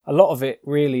a lot of it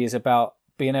really is about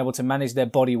being able to manage their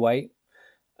body weight.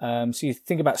 So you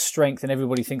think about strength, and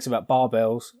everybody thinks about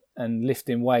barbells and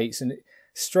lifting weights. And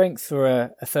strength for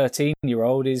a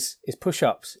 13-year-old is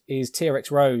push-ups, is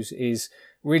TRX rows, is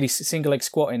really single leg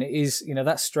squatting. It is,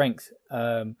 that's strength.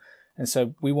 And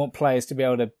so we want players to be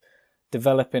able to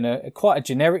develop in a quite a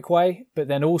generic way, but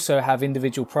then also have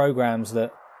individual programs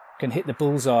that can hit the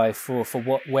bullseye for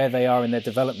where they are in their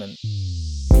development.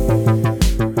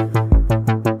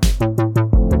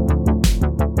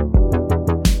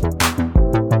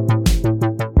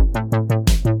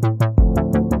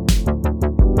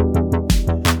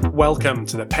 Welcome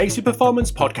to the Pacey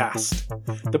Performance Podcast,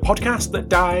 the podcast that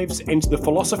dives into the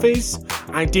philosophies,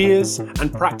 ideas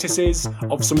and practices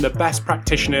of some of the best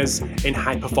practitioners in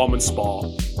high-performance sport.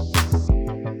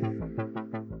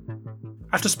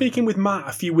 After speaking with Matt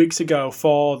a few weeks ago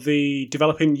for the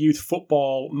Developing Youth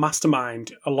Football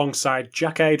Mastermind alongside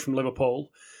Jack Aid from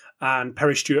Liverpool and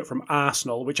Perry Stewart from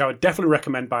Arsenal, which I would definitely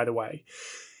recommend, by the way,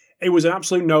 it was an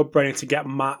absolute no-brainer to get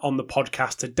Matt on the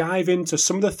podcast to dive into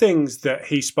some of the things that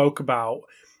he spoke about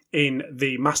in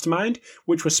the mastermind,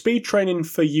 which was speed training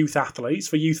for youth athletes,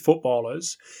 for youth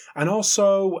footballers, and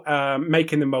also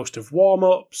making the most of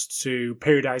warm-ups, to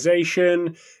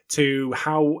periodization, to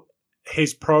how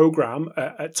his program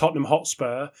at Tottenham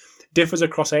Hotspur differs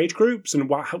across age groups and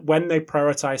when they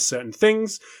prioritize certain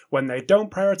things, when they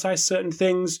don't prioritize certain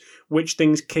things, which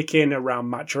things kick in around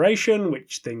maturation,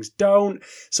 which things don't.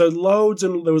 So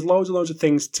there was loads of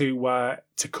things to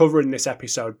cover in this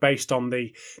episode based on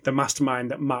the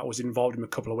mastermind that Matt was involved in a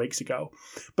couple of weeks ago.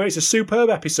 But it's a superb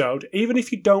episode. Even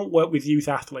if you don't work with youth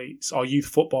athletes or youth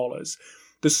footballers,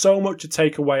 there's so much to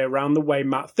take away around the way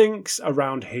Matt thinks,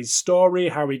 around his story,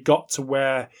 how he got to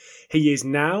where he is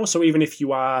now. So even if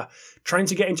you are trying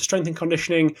to get into strength and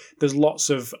conditioning, there's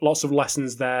lots of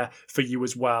lessons there for you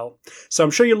as well. So I'm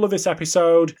sure you'll love this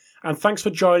episode. And thanks for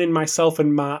joining myself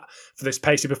and Matt for this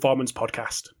Pacey Performance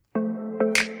Podcast.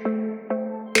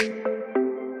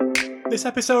 This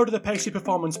episode of the Pacey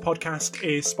Performance Podcast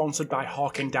is sponsored by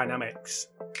Hawkin Dynamics.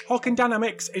 Hawkin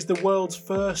Dynamics is the world's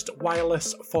first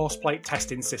wireless force plate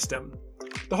testing system.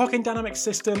 The Hawkin Dynamics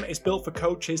system is built for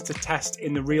coaches to test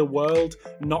in the real world,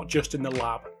 not just in the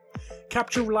lab.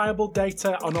 Capture reliable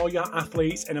data on all your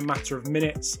athletes in a matter of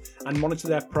minutes and monitor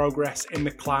their progress in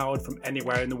the cloud from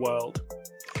anywhere in the world.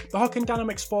 The Hawkin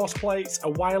Dynamics force plates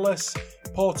are wireless,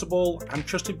 portable, and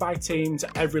trusted by teams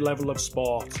at every level of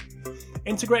sport.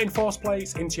 Integrating force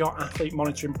plates into your athlete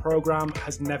monitoring program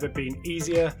has never been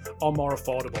easier or more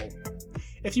affordable.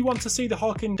 If you want to see the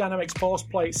Hawkin Dynamics force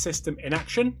plate system in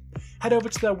action, head over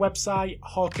to their website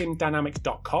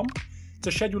hawkindynamics.com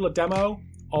to schedule a demo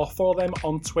or follow them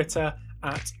on Twitter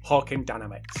at Hawkin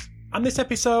Dynamics. And this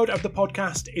episode of the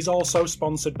podcast is also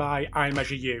sponsored by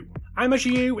iMeasureU.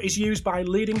 iMeasureU is used by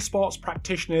leading sports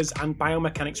practitioners and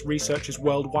biomechanics researchers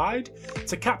worldwide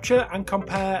to capture and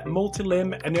compare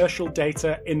multi-limb inertial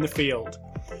data in the field.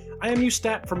 IMU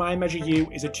Step from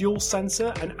iMeasureU is a dual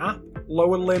sensor and app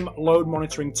lower limb load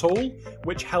monitoring tool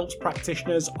which helps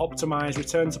practitioners optimize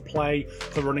return to play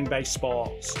for running-based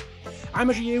sports.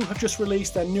 iMeasureU have just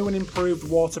released their new and improved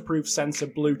waterproof sensor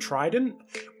Blue Trident,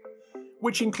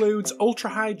 which includes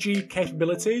ultra-high G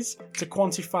capabilities to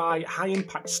quantify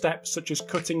high-impact steps such as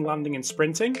cutting, landing and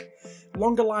sprinting,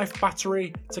 longer life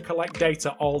battery to collect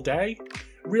data all day,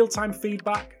 real-time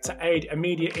feedback to aid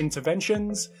immediate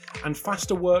interventions, and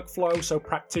faster workflow so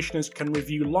practitioners can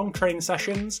review long training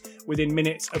sessions within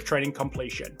minutes of training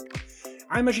completion.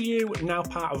 iMeasureU, now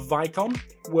part of Vicon,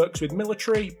 works with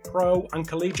military, pro and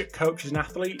collegiate coaches and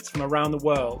athletes from around the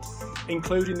world,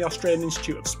 including the Australian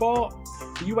Institute of Sport,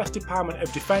 the US Department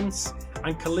of Defence,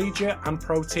 and collegiate and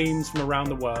pro teams from around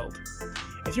the world.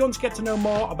 If you want to get to know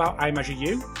more about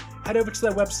iMeasureU, head over to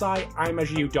their website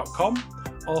iMeasureU.com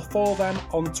or follow them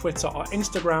on Twitter or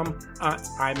Instagram at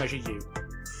iMeasureU.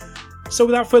 So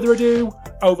without further ado,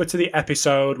 over to the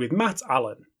episode with Matt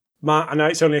Allen. Matt, I know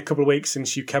it's only a couple of weeks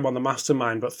since you came on the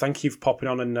mastermind, but thank you for popping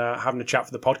on and having a chat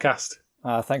for the podcast.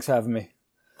 Thanks for having me.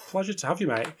 Pleasure to have you,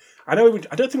 mate. I don't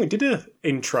think we did an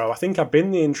intro. I think I've been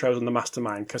the intros on the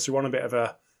mastermind because we're on a bit of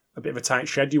a tight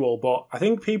schedule. But I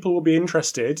think people will be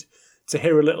interested to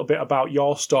hear a little bit about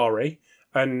your story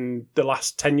and the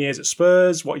last 10 years at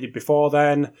Spurs, what you did before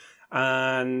then,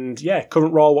 and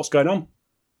current role, what's going on.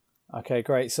 Okay,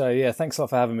 great. So thanks a lot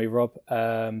for having me, Rob.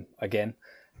 Again.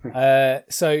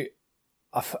 So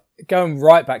going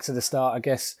right back to the start, I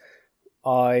guess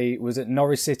I was at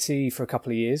Norwich City for a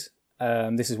couple of years.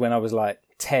 This is when I was like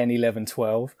 10, 11,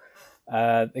 12.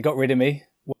 They got rid of me.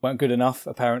 Weren't good enough,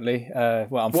 apparently.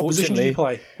 Unfortunately.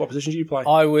 What position did you play?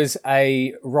 I was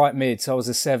a right mid, so I was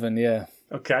a 7,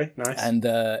 Okay, nice. And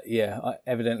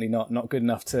evidently not good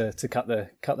enough to cut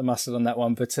the mustard on that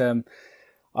one. But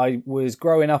I was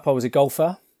growing up, I was a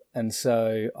golfer, and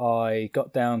so I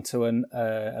got down to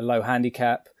a low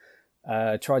handicap.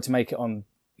 Tried to make it on,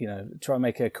 try and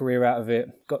make a career out of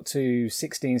it. Got to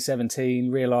 16,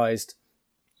 17, realised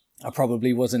I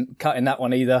probably wasn't cutting that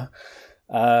one either,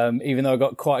 even though I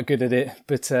got quite good at it.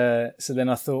 But so then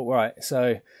I thought, right,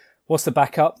 so what's the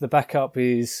backup? The backup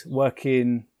is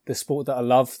working the sport that I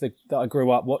love, that I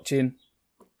grew up watching.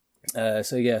 I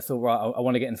thought, right, I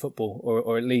want to get in football,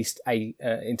 or at least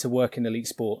into work in elite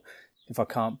sport if I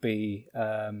can't be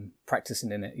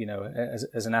practicing in it,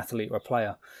 as an athlete or a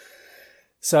player.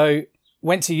 So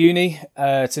went to uni,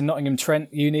 to Nottingham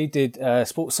Trent Uni, did a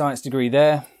sports science degree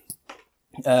there.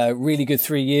 Really good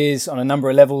 3 years on a number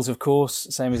of levels, of course,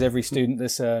 same as every student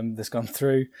that's gone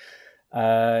through.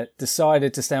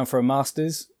 Decided to stay on for a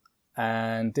master's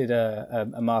and did a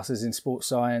master's in sports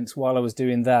science. While I was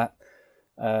doing that,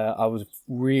 I was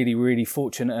really, really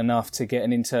fortunate enough to get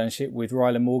an internship with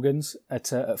Ryland Morgans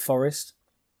at Forest.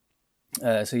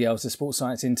 I was a sports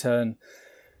science intern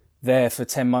there for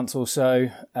 10 months or so.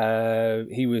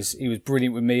 He was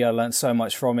brilliant with me. I learned so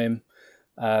much from him.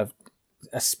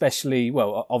 Especially,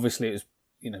 well, obviously it was,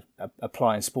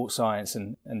 applying sports science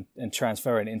and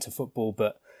transferring it into football,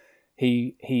 but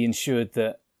he ensured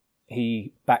that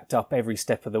he backed up every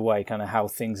step of the way, kind of how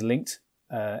things linked.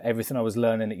 Everything I was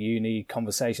learning at uni,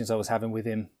 conversations I was having with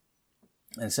him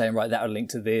and saying, right, that'll link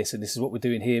to this, and this is what we're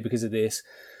doing here because of this.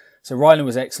 So Ryland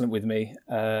was excellent with me.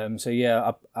 I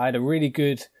had a really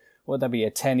good,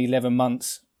 10, 11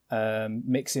 months,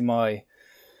 mixing my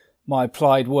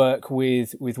applied work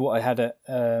with what I had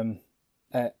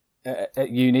at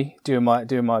uni, doing my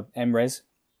MRes.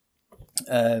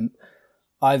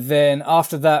 I then,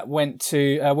 after that,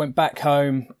 went back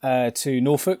home to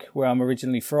Norfolk, where I'm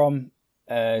originally from.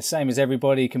 Same as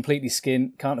everybody, completely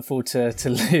skint, can't afford to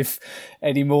live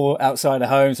anymore outside of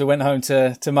home. So I went home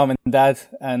to mum and dad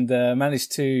and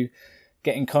managed to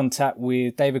get in contact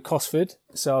with David Cosford.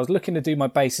 So I was looking to do my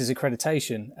BASIS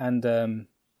accreditation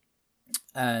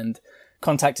and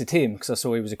contacted him because I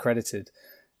saw he was accredited.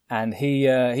 And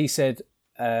he said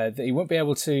that he wouldn't be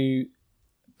able to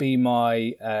be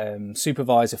my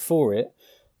supervisor for it,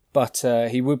 but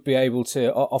he would be able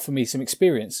to offer me some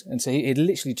experience. And so he'd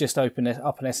literally just opened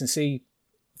up an S&C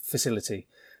facility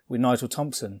with Nigel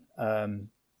Thompson. And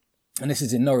this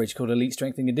is in Norwich, called Elite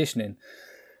Strength and Conditioning.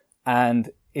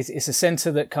 And it's a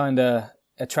centre that kind of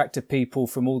attracted people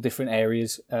from all different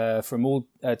areas, from all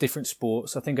different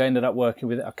sports. I think I ended up working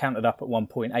with, I counted up at one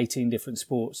point, 18 different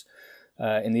sports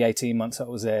in the 18 months I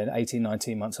was there, 18,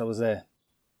 19 months I was there.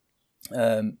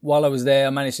 While I was there, I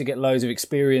managed to get loads of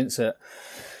experience at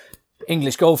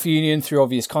English Golf Union through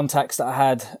obvious contacts that I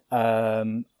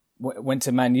had. Went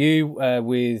to Man U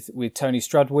with Tony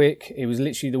Strudwick. It was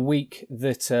literally the week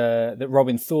that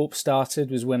Robin Thorpe started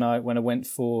was when I went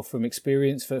from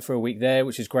experience for a week there,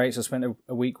 which is great. So I spent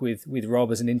a week with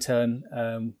Rob as an intern.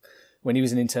 When he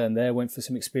was an intern there, went for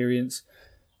some experience.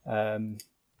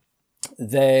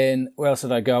 Then where else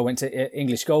did I go? I went to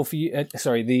English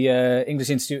the English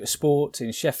Institute of Sport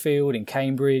in Sheffield, in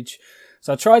Cambridge.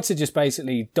 So I tried to just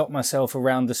basically dot myself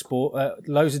around the sport,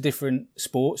 loads of different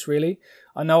sports, really.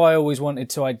 I know I always wanted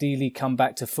to ideally come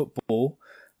back to football.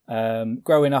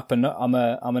 Growing up, I'm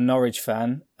a Norwich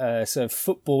fan, so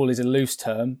football is a loose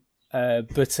term,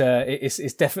 but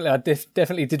it's definitely, I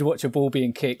definitely did watch a ball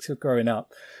being kicked growing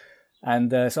up,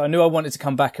 and so I knew I wanted to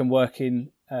come back and work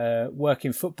in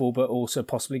football, but also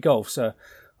possibly golf. So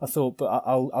I thought, but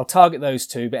I'll target those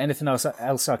two. But anything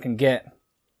else I can get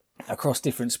across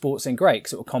different sports, then great,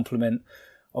 because it will complement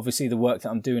obviously the work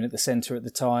that I'm doing at the centre at the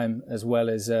time, as well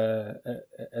as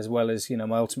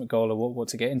my ultimate goal of what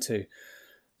to get into.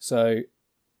 So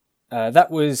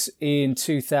that was in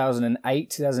 2008,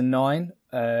 2009.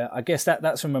 I guess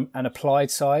that's from an applied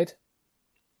side.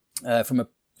 From a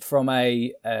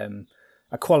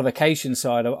qualification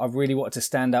side, I really wanted to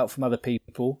stand out from other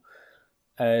people.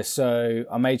 So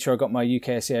I made sure I got my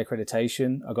UKSCA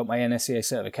accreditation, I got my NSCA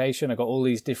certification, I got all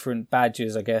these different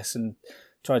badges, I guess, and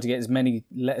tried to get as many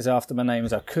letters after my name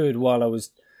as I could while I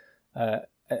was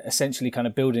essentially kind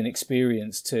of building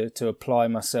experience to apply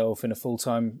myself in a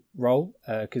full-time role,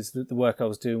 because the work I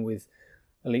was doing with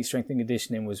Elite Strength and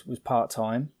Conditioning was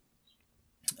part-time.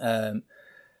 And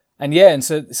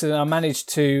so I managed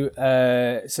to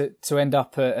end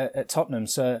up at Tottenham.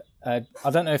 So I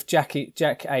don't know if Jack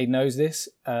A knows this.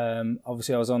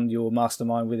 Obviously, I was on your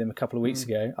mastermind with him a couple of weeks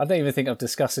ago. I don't even think I've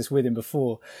discussed this with him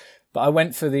before. But I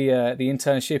went for the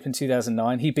internship in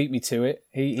 2009. He beat me to it.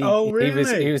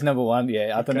 Really? He was number one.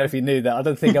 Yeah, I don't know if he knew that. I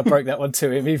don't think I broke that one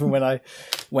to him, even when I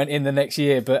went in the next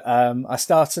year. But I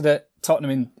started at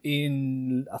Tottenham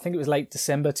in I think it was late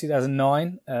December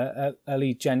 2009,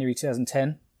 early January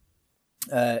 2010.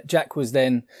 Jack was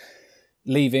then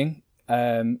leaving.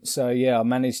 So yeah, I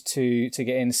managed to get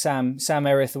in. Sam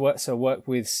Erith I worked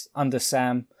with under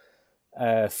Sam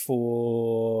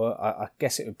for I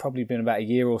guess it would probably been about a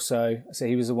year or so. So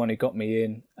he was the one who got me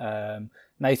in.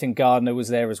 Nathan Gardner was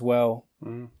there as well.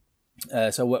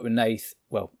 So I worked with Nath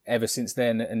ever since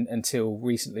then and until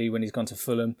recently when he's gone to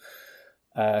Fulham.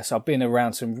 So I've been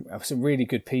around some really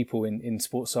good people in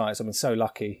sports science. I've been so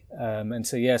lucky.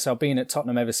 So I've been at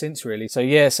Tottenham ever since, really. So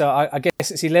yeah, so I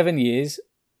guess it's 11 years.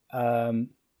 I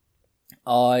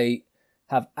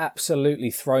have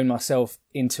absolutely thrown myself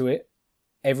into it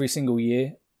every single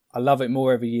year. I love it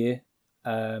more every year.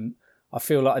 I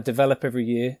feel like I develop every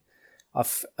year.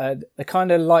 The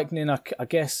kind of likening, I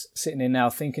guess, sitting here now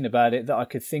thinking about it, that I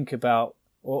could think about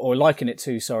or liken it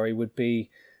to, would be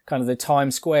kind of the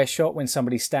Times Square shot when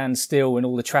somebody stands still and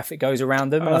all the traffic goes around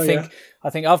them. And I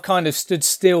think I've kind of stood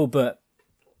still, but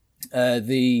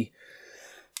the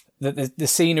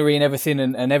scenery and everything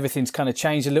and everything's kind of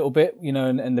changed a little bit,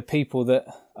 and the people that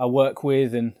I work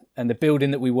with and the building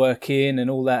that we work in and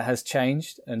all that has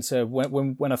changed. And so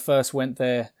when I first went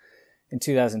there in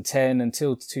 2010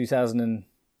 until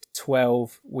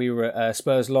 2012, we were at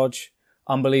Spurs Lodge,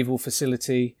 unbelievable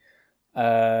facility,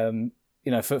 for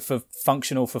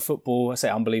functional for football. I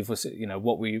say unbelievable,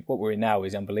 what we're in now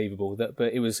is unbelievable.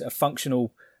 But it was a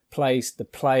functional place. The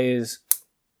players,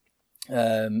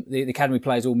 the academy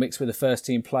players all mixed with the first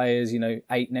team players,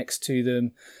 8 next to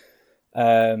them.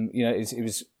 It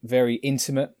was very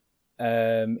intimate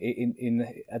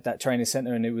at that training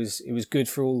centre, and it was good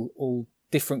for all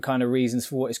different kind of reasons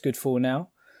for what it's good for now.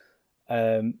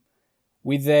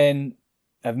 We then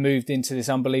have moved into this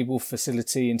unbelievable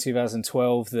facility in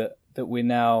 2012 that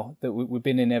we've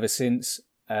been in ever since.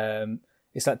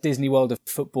 It's like Disney World of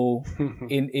football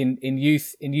in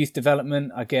youth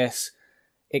development. I guess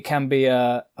it can be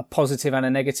a positive and a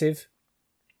negative.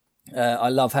 I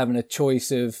love having a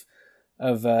choice of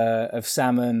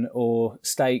salmon or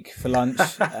steak for lunch,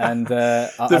 and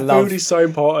food is so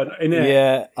important, isn't it?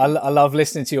 Yeah, I love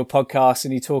listening to your podcast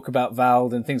and you talk about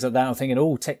Vald and things like that. I'm thinking,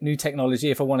 new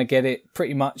technology. If I want to get it,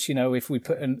 pretty much, if we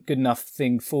put a good enough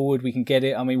thing forward, we can get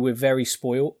it. I mean, we're very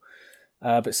spoilt,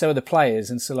 but so are the players,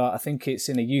 and so I think it's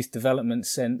in a youth development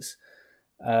sense.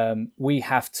 We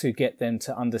have to get them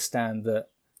to understand that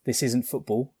this isn't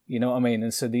football. You know what I mean?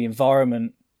 And so the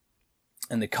environment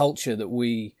and the culture that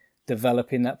we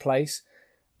develop in that place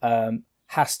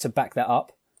has to back that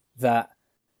up, that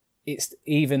it's,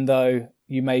 even though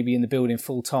you may be in the building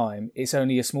full time, it's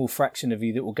only a small fraction of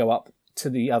you that will go up to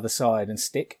the other side and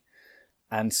stick.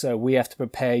 And so we have to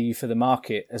prepare you for the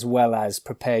market as well as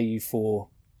prepare you for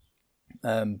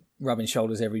rubbing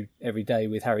shoulders every day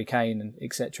with Harry Kane and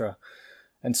etc.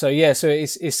 And so so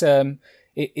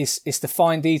it's the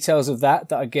fine details of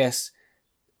that I guess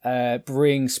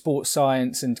bring sports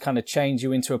science and kind of change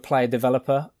you into a player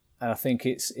developer. And I think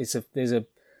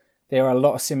there are a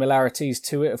lot of similarities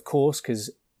to it, of course,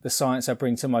 because the science I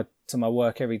bring to my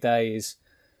work every day is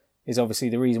obviously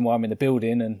the reason why I'm in the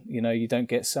building. And you don't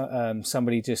get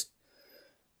somebody just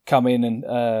come in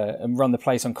and run the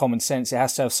place on common sense. It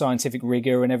has to have scientific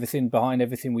rigor and everything behind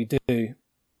everything we do.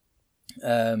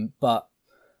 But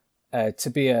to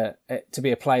be a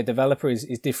player developer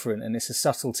is different, and it's the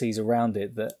subtleties around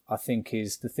it that I think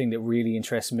is the thing that really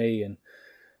interests me and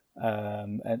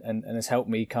has helped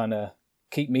me kind of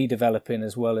keep me developing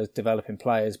as well as developing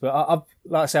players. But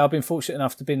I've been fortunate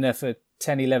enough to have been there for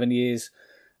 10, 11 years.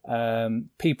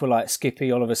 People like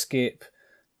Skippy, Oliver Skip,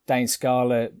 Dane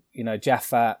Scarlett,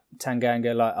 Jaffat,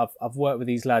 Tanganga. I've worked with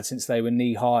these lads since they were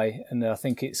knee high, and I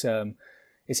think it's a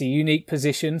unique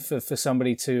position for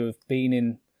somebody to have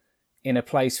been in a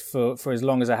place for as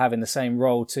long as I have in the same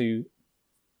role, to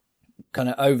kind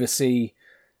of oversee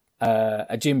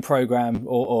a gym program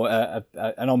or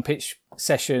an on-pitch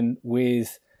session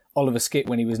with Oliver Skip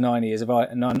when he was 9 years of age,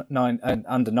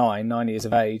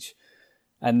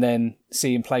 and then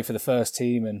see him play for the first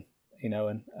team and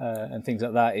things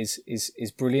like that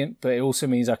is brilliant. But it also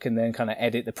means I can then kind of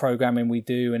edit the programming we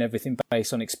do and everything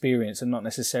based on experience and not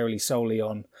necessarily solely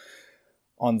on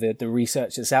the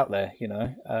research that's out there,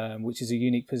 which is a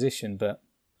unique position. But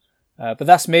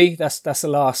that's me. That's the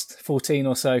last 14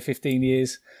 or so, 15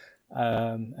 years.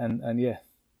 And yeah,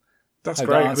 That's Hope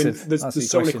great. that answered,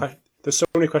 There's so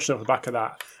many questions off the back of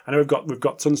that. I know we've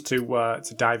got tons to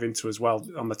dive into as well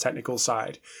on the technical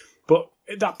side, but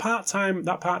that part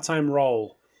time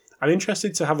role, I'm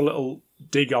interested to have a little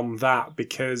dig on that,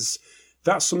 because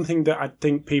that's something that I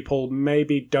think people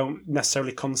maybe don't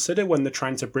necessarily consider when they're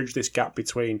trying to bridge this gap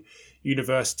between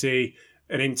university,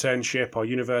 an internship, or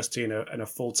university and a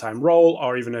full-time role,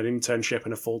 or even an internship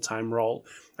and a full-time role.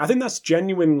 I think that's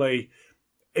genuinely,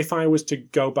 if I was to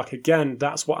go back again,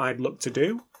 that's what I'd look to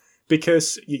do,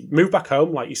 because you move back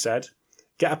home, like you said,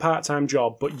 get a part-time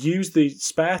job, but use the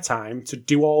spare time to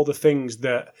do all the things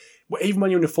that, even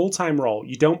when you're in a full-time role,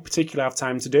 you don't particularly have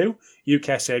time to do.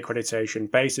 UKSA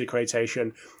accreditation, basic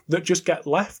accreditation, that just get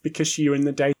left because you're in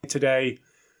the day-to-day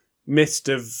midst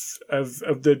of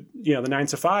the, you know, the 9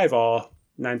 to 5 or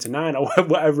 9 to 9 or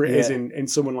whatever it is in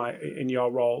someone like in your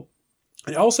role.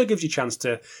 And it also gives you a chance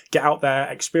to get out there,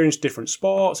 experience different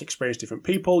sports, experience different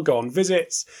people, go on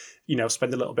visits, you know,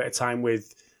 spend a little bit of time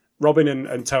with Robin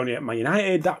and Tony at Man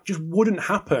United. That just wouldn't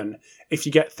happen if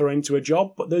you get thrown into a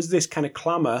job. But there's this kind of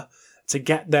clamour to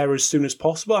get there as soon as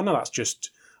possible. I know that's just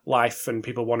life and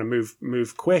people want to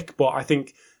move quick, but I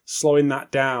think slowing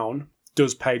that down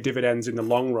does pay dividends in the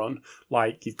long run.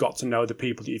 Like, you've got to know the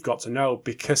people that you've got to know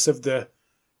because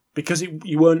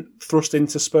you weren't thrust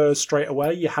into Spurs straight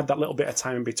away. You had that little bit of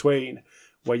time in between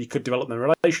where you could develop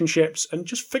the relationships and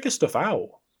just figure stuff out.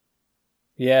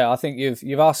 Yeah, I think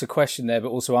you've asked a question there, but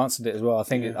also answered it as well. I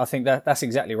think that's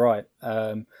exactly right.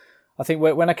 I think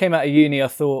when I came out of uni, I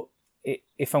thought,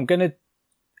 if I'm gonna,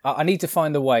 I need to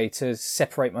find a way to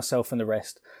separate myself from the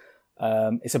rest.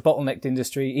 It's a bottlenecked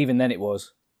industry. Even then, it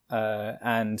was,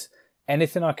 and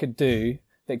anything I could do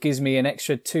that gives me an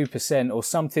extra 2% or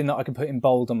something that I can put in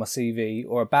bold on my CV,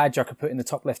 or a badge I could put in the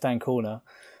top left-hand corner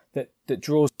that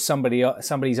draws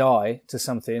somebody's eye to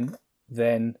something,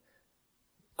 then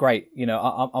great. You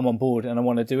know, I'm on board and I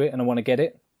want to do it and I want to get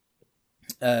it.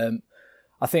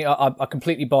 I think I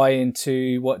completely buy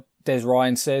into what Des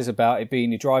Ryan says about it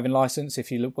being your driving license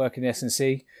if you work in the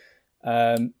S&C.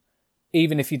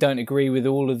 Even if you don't agree with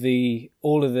all of the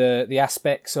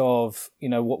aspects of, you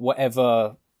know,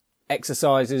 whatever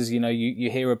exercises, you know, you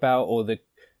hear about, or the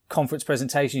conference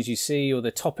presentations you see, or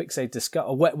the topics they discuss,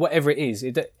 or whatever it is,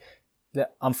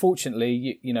 that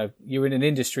unfortunately, you know, you're in an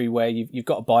industry where you've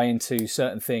got to buy into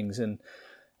certain things, and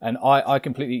I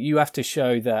completely, you have to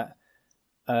show that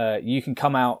you can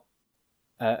come out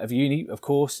of uni, of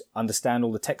course, understand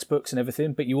all the textbooks and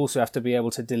everything, but you also have to be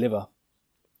able to deliver.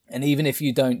 And even if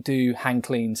you don't do hand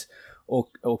cleans or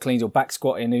cleans or back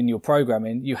squatting in your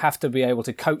programming, you have to be able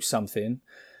to coach something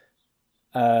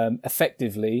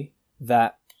effectively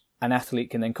that an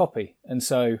athlete can then copy. And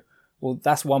so, well,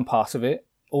 that's one part of it.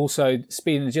 Also,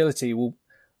 speed and agility. Well,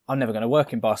 I'm never going to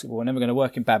work in basketball. I'm never going to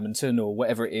work in badminton or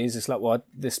whatever it is. It's like, well,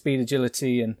 the speed,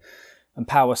 agility and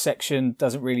power section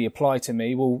doesn't really apply to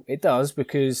me. Well, it does,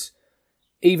 because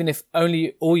even if all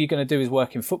you're going to do is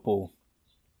work in football,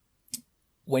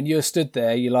 when you're stood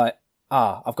there, you're like,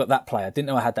 I've got that player. Didn't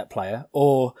know I had that player.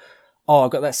 Or,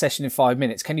 I've got that session in 5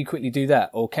 minutes. Can you quickly do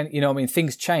that? Or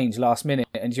things change last minute,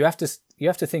 and you have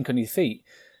to think on your feet.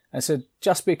 And so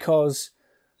just because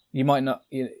you might not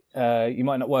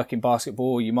work in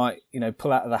basketball, or you might,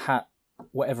 pull out of the hat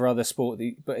whatever other sport,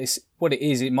 but it's what it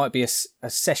is. It might be a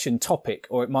session topic,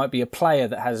 or it might be a player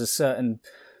that has a certain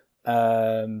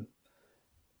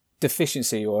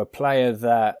deficiency, or a player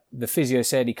that the physio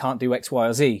said he can't do X, Y,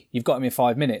 or Z. You've got him in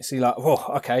 5 minutes. So you're like,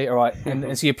 oh, okay, all right.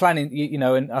 And so you're planning,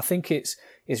 and I think it's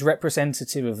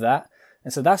representative of that.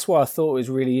 And so that's why I thought it was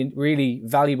really, really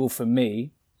valuable for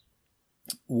me,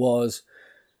 was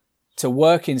to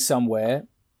work in somewhere,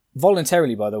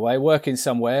 voluntarily, by the way, work in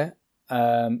somewhere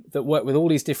that worked with all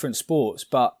these different sports.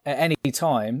 But at any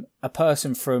time, a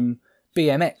person from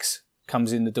BMX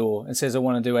comes in the door and says, I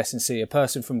want to do S&C, a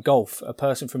person from golf, a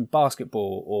person from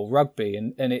basketball or rugby.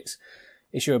 And it's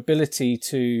your ability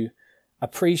to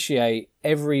appreciate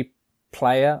every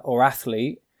player or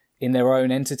athlete in their own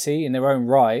entity, in their own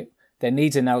right, their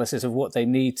needs analysis of what they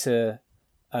need to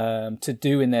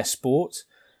do in their sport.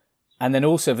 And then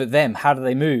also for them, how do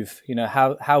they move?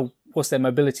 What's their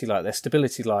mobility like, their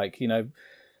stability like,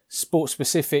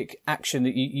 sport-specific action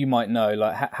that you might know,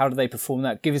 like how do they perform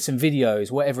that? Give us some videos,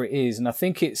 whatever it is. And I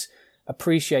think it's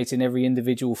appreciating every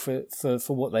individual for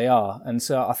what they are. And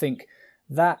so I think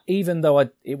that, even though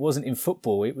it wasn't in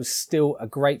football, it was still a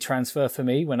great transfer for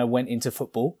me when I went into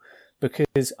football,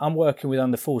 because I'm working with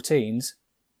under 14s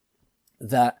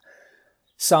that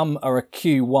some are a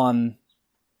Q1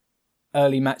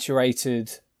 early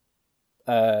maturated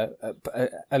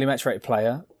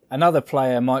player. Another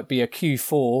player might be a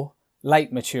Q4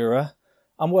 late maturer.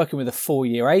 I'm working with a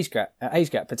 4-year age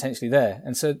gap potentially there.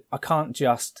 And so I can't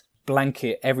just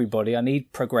blanket everybody. I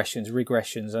need progressions,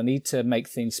 regressions. I need to make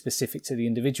things specific to the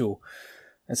individual.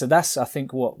 And so that's, I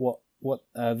think, what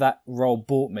that role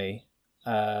brought me,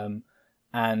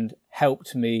 and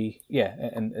helped me,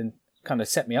 and kind of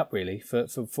set me up really for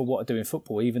what I do in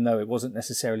football, even though it wasn't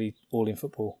necessarily all in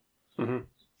football. Mm-hmm. And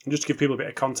just to give people a bit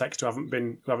of context who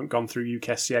haven't gone through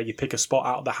UKSCA, you pick a spot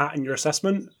out of the hat in your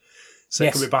assessment. So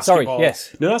yes. It could be basketball. Sorry,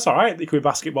 yes. No, that's all right. It could be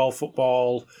basketball,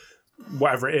 football,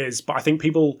 whatever it is. But I think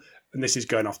people, and this is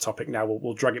going off topic now,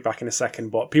 we'll drag it back in a second,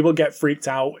 but people get freaked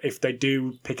out if they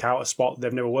do pick out a spot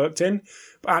they've never worked in.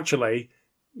 But actually,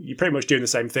 you're pretty much doing the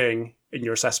same thing in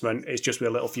your assessment. It's just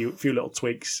with a few little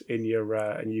tweaks in your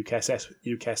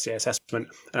UKSCA assessment.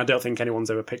 And I don't think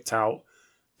anyone's ever picked out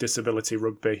disability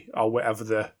rugby or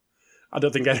whatever I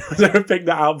don't think anyone's ever picked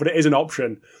that out, but it is an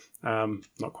option.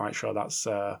 Not quite sure that's...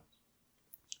 I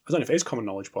don't know if it is common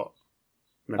knowledge, but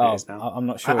maybe it is now. I'm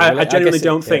not sure. I genuinely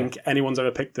don't think anyone's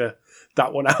ever picked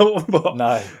that one out. But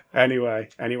no. Anyway.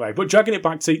 But dragging it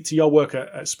back to your work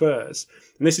at Spurs,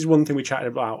 and this is one thing we chatted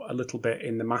about a little bit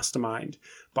in the mastermind,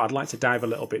 but I'd like to dive a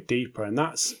little bit deeper, and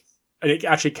it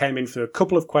actually came in for a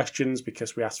couple of questions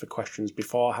because we asked for questions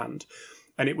beforehand,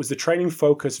 and it was the training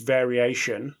focus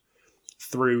variation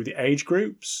through the age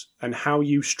groups and how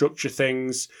you structure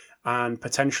things, and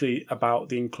potentially about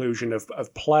the inclusion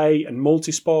of play and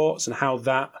multi-sports and how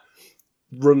that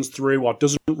runs through or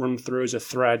doesn't run through as a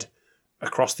thread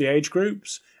across the age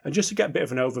groups, and just to get a bit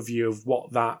of an overview of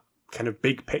what that kind of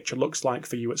big picture looks like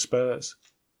for you at Spurs.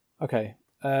 Okay.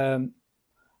 I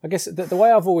guess the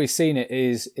way I've always seen it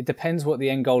is it depends what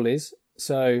the end goal is.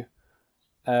 So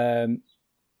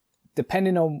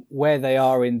depending on where they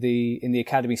are in the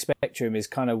academy spectrum is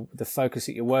kind of the focus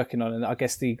that you're working on. And I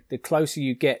guess the closer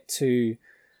you get to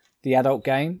the adult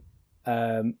game,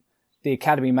 the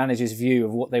academy manager's view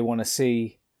of what they want to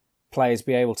see players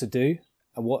be able to do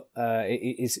and what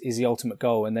is the ultimate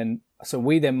goal. And then, so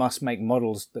we then must make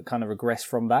models that kind of regress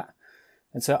from that.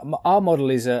 And so our model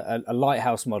is a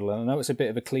lighthouse model. And I know it's a bit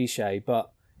of a cliche,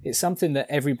 but it's something that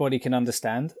everybody can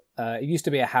understand. It used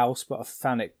to be a house, but I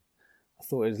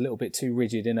thought it was a little bit too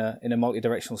rigid in a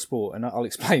multi-directional sport, and I'll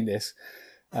explain this.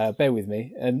 Bear with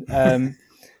me.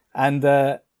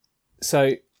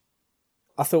 So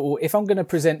I thought, well, if I'm going to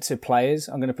present to players,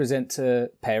 I'm going to present to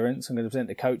parents, I'm going to present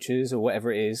to coaches or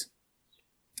whatever it is,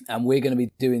 and we're going to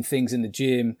be doing things in the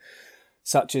gym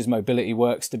such as mobility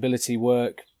work, stability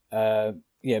work,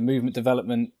 movement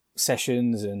development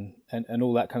sessions, and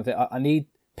all that kind of thing. I need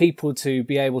people to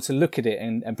be able to look at it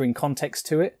and bring context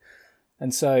to it.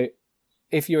 And so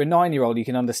if you're a 9-year-old, you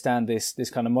can understand this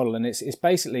kind of model, and it's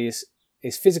basically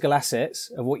physical assets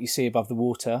of what you see above the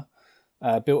water,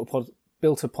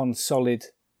 built upon solid,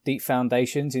 deep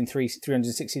foundations in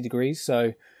 360 degrees.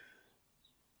 So,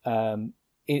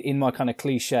 in my kind of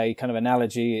cliche kind of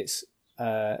analogy, it's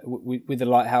with the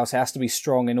lighthouse, it has to be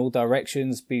strong in all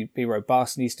directions, be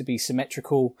robust, needs to be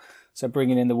symmetrical. So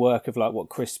bringing in the work of like what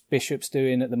Chris Bishop's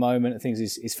doing at the moment and things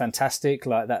is fantastic.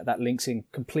 Like that links in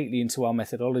completely into our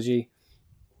methodology.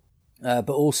 But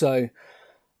also,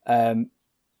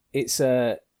 it's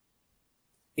under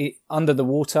the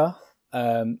water.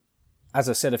 As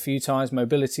I said a few times,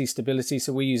 mobility, stability.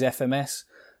 So we use FMS.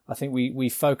 I think we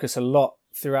focus a lot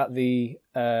throughout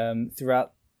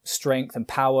throughout strength and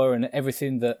power and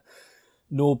everything that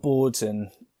NordBoards and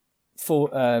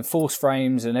force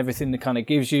frames and everything that kind of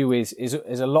gives you is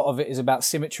a lot of it is about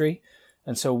symmetry.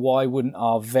 And so why wouldn't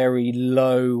our very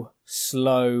low,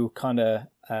 slow kind of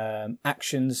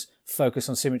actions focus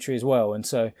on symmetry as well? And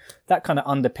so that kind of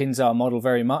underpins our model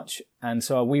very much. And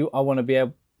so I want to be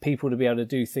people to be able to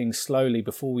do things slowly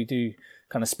before we do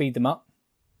kind of speed them up.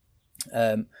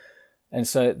 And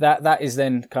so that is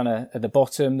then kind of at the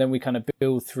bottom. Then we kind of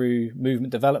build through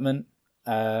movement development.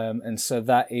 And so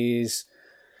that is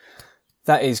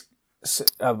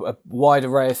a wide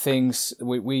array of things.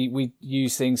 We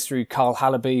use things through Carl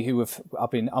Hallaby, who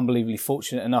I've been unbelievably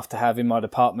fortunate enough to have in my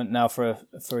department now for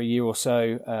a year or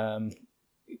so.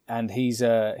 And he's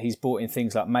brought in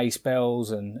things like mace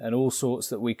bells and all sorts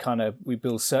that we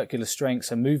build circular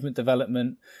strengths and movement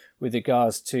development with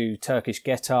regards to Turkish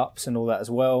get-ups and all that as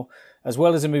well as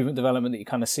a movement development that you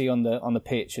kind of see on the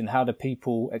pitch, and how do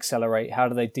people accelerate, how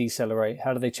do they decelerate,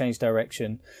 how do they change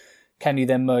direction, can you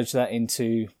then merge that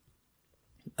into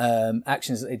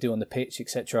actions that they do on the pitch,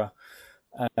 etc.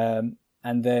 And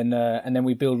then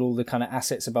we build all the kind of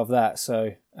assets above that.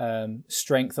 So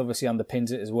strength obviously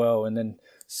underpins it as well, and then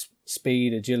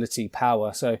speed, agility,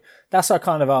 power. So that's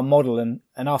our model, and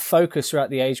our focus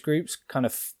throughout the age groups kind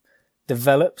of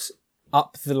develops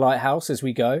up the lighthouse as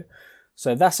we go.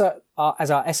 So that's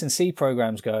as our S&C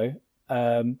programs go.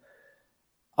 Our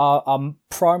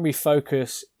primary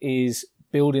focus is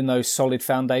building those solid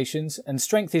foundations, and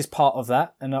strength is part of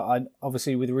that. And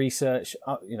obviously with research,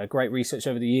 great research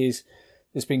over the years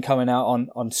that's been coming out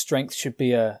on strength should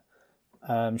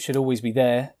always be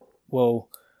there. Well,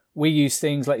 we use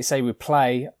things like you say with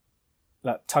play,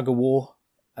 like tug of war,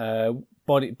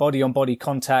 body on body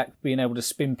contact, being able to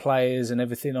spin players and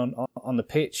everything on the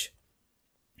pitch.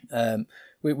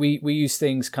 We use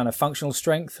things kind of functional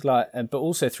strength, but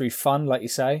also through fun, like you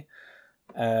say.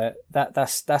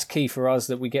 That's key for us,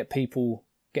 that we get people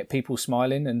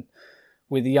smiling, and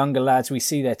with the younger lads we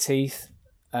see their teeth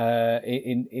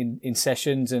in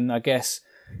sessions, and I guess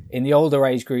in the older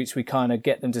age groups we kind of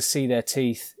get them to see their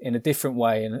teeth in a different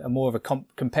way, and a more of a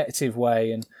competitive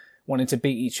way, and wanting to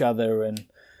beat each other, and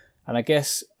I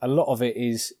guess a lot of it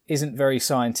isn't very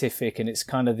scientific, and it's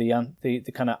kind of the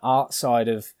kind of art side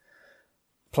of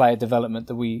player development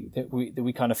that we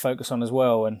kind of focus on as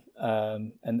well, and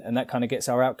that kind of gets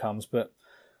our outcomes. But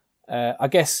I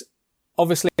guess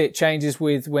obviously it changes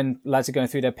with when lads are going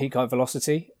through their peak height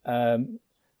velocity.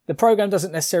 The program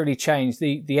doesn't necessarily change.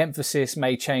 The emphasis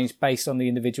may change based on the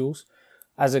individuals,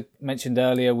 as I mentioned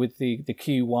earlier with the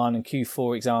Q1 and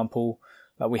Q4 example.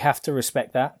 We have to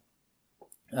respect that.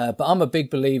 But I'm a big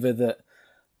believer that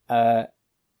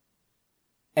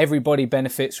everybody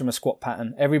benefits from a squat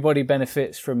pattern. Everybody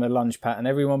benefits from a lunge pattern.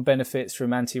 Everyone benefits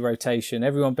from anti-rotation.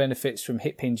 Everyone benefits from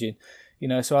hip hinging.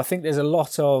 So I think there's a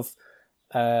lot of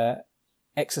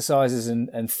exercises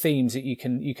and themes that you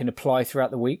can apply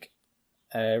throughout the week,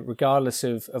 regardless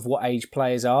of what age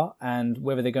players are and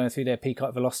whether they're going through their peak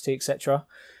height velocity, etc.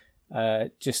 So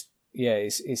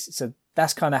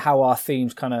that's kind of how our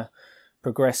themes kind of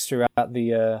progress throughout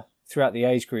the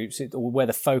age groups, or where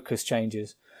the focus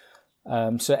changes.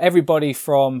 So everybody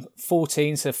from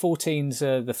 14, so 14's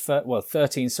 13,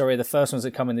 the first ones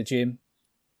that come in the gym.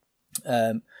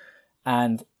 And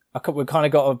we've kind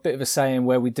of got a bit of a saying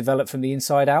where we develop from the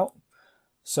inside out.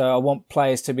 So I want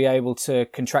players to be able to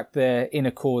contract their inner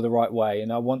core the right way,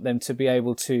 and I want them to be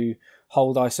able to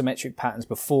hold isometric patterns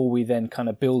before we then kind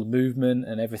of build movement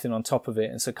and everything on top of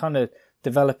it. And so kind of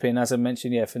developing, as I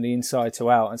mentioned, from the inside to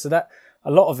out. And so that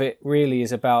a lot of it really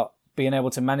is about being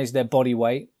able to manage their body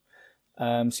weight.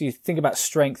 So you think about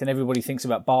strength, and everybody thinks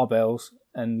about barbells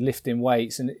and lifting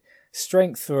weights, and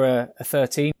strength for a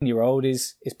 13-year-old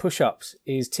is push-ups,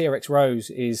 is TRX rows,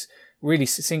 is really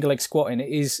single leg squatting. It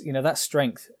is, that's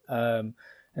strength. And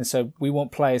so we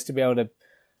want players to be able to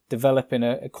develop in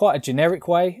a quite a generic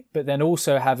way, but then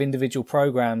also have individual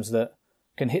programs that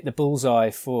can hit the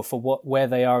bullseye for where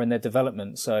they are in their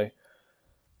development. So,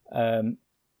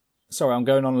 sorry, I'm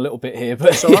going on a little bit here, but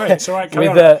it's all right. It's all right. Carry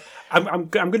on. I'm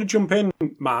going to jump in,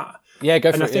 Matt. Yeah,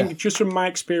 go for it. And I think just from my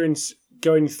experience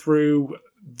going through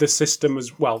the system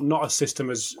as well, not a system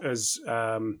as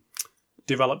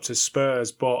developed as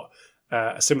Spurs, but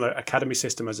a similar academy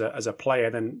system as a player,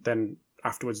 then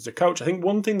afterwards as a coach. I think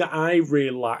one thing that I really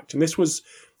lacked, and this was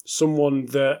someone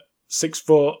that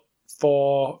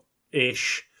 6'4"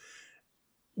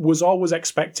 was always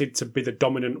expected to be the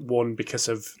dominant one because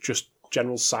of just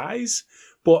general size,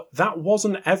 but that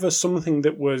wasn't ever something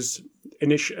that was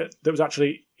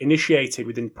actually initiated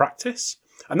within practice,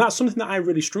 and that's something that I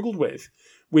really struggled with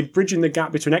bridging the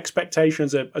gap between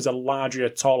expectations as a larger,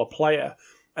 taller player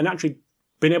and actually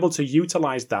being able to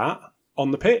utilize that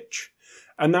on the pitch.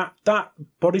 And that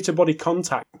body-to-body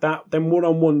contact, them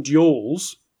one-on-one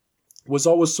duels, was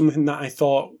always something that I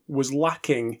thought was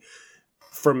lacking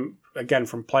from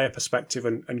player perspective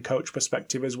and coach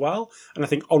perspective as well. And I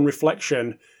think on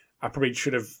reflection, I probably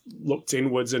should have looked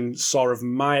inwards and saw of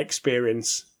my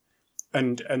experience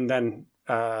and then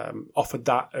offered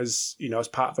that as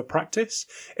part of a practice.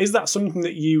 Is that something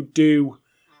that you do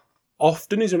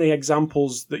often? Is there any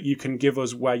examples that you can give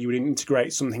us where you would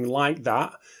integrate something like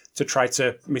that to try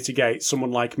to mitigate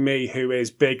someone like me who is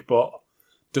big but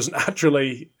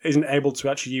isn't able to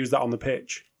actually use that on the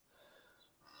pitch?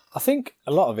 I think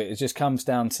a lot of it just comes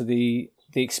down to the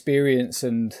experience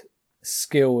and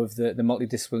skill of the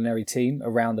multidisciplinary team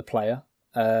around the player.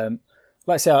 Like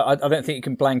I say, I don't think you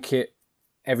can blanket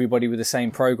everybody with the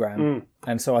same program.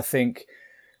 And so I think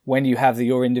when you have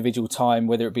your individual time,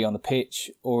 whether it be on the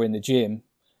pitch or in the gym,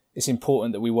 it's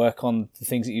important that we work on the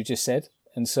things that you've just said.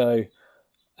 And so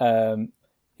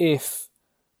if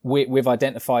we've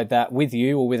identified that with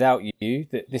you or without you,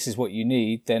 that this is what you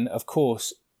need, then of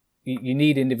course you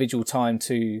need individual time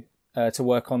to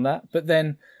work on that. But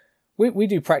then we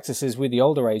do practices with the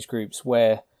older age groups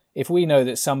where if we know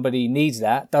that somebody needs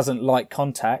that, doesn't like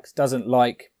contact, doesn't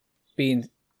like being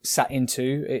sat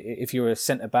into if you're a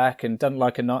centre back and don't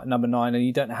like a number 9 and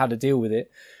you don't know how to deal with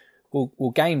it.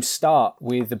 Well, games start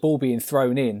with the ball being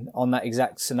thrown in on that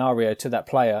exact scenario to that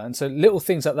player. And so little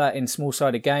things like that in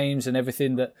small-sided games and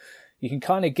everything, that you can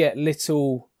kind of get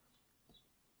little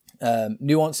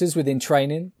nuances within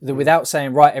training that without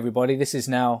saying, right, everybody, this is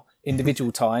now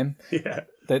individual time. Yeah.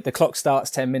 The clock starts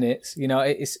 10 minutes. You know,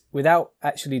 it's without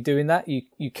actually doing that,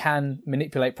 you can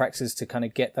manipulate practices to kind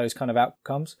of get those kind of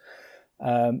outcomes.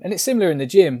 And it's similar in the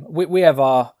gym. We have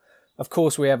our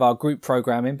group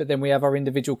programming, but then we have our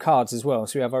individual cards as well.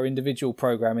 So we have our individual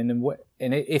programming,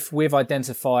 and if we've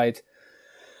identified,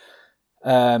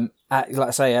 like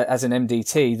I say, as an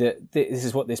MDT, that this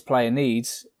is what this player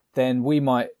needs, then we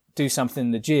might do something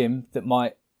in the gym that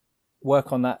might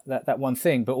work on that one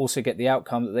thing, but also get the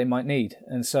outcome that they might need.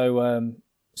 And so,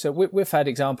 we've had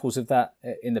examples of that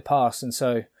in the past, and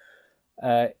so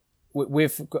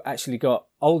we've actually got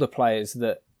older players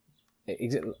that,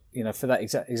 you know, for that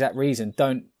exact reason,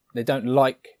 don't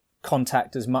like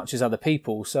contact as much as other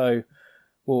people. So,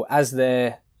 well, as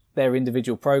their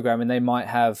individual program, and they might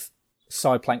have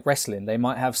side plank wrestling, they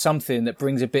might have something that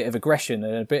brings a bit of aggression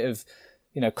and a bit of,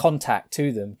 you know, contact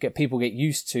to them. Get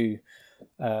used to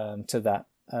that,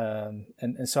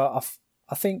 and so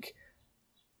I think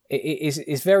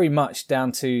it's very much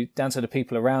down to the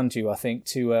people around you. I think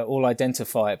to all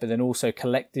identify it, but then also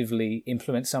collectively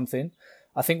implement something.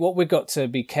 I think what we've got to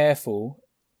be careful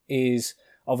is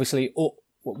obviously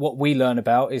what we learn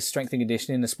about is strength and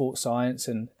conditioning, the sports science,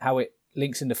 and how it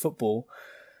links into football.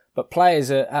 But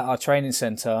players are at our training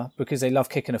centre because they love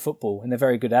kicking a football and they're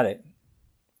very good at it.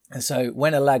 And so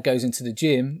when a lad goes into the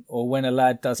gym, or when a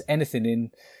lad does anything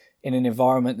in an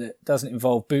environment that doesn't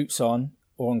involve boots on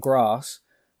or on grass,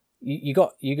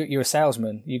 you're a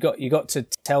salesman. You got to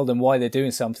tell them why they're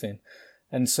doing something.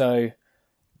 And so,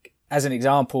 as an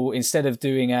example, instead of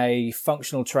doing a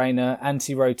functional trainer,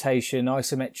 anti-rotation,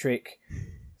 isometric,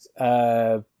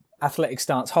 athletic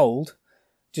stance hold,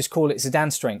 just call it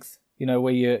Zidane strength. You know,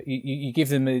 where you give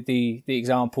them the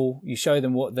example, you show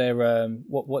them what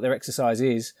their exercise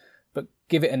is, but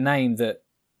give it a name that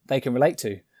they can relate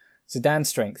to. Zidane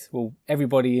strength. Well,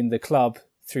 everybody in the club,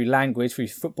 through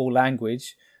football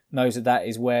language, knows that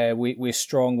is where we're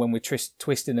strong when we're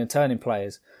twisting and turning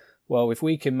players. Well, if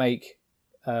we can make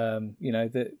bring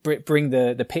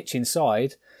the pitch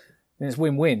inside, then it's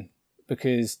win-win,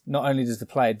 because not only does the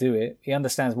player do it, he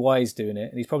understands why he's doing it,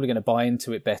 and he's probably going to buy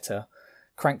into it better,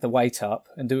 crank the weight up,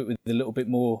 and do it with a little bit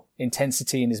more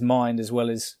intensity in his mind as well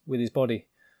as with his body.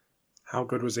 How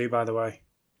good was he, by the way?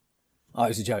 Oh, it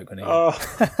was a joke, wasn't he? Oh,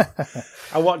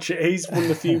 I watch it. He's one of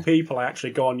the few people I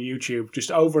actually go on YouTube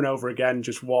just over and over again,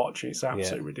 just watch. It's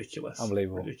absolutely ridiculous.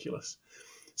 Unbelievable. Ridiculous.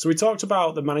 So we talked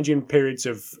about the managing periods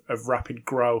of rapid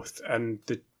growth, and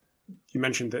you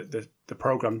mentioned that the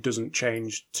program doesn't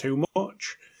change too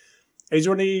much. Is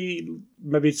there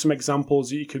maybe some examples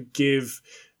that you could give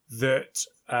that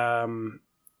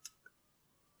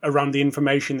around the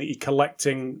information that you're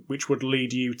collecting, which would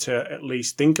lead you to at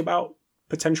least think about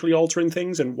potentially altering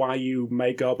things, and why you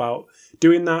may go about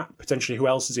doing that, potentially who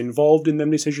else is involved in that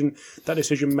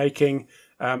decision making,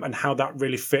 and how that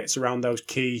really fits around those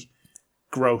key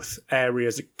growth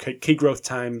areas, key growth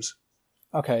times?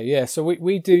 Okay, yeah. So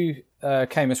we do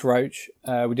Camus Roach.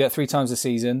 We do it 3 times a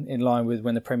season in line with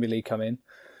when the Premier League come in.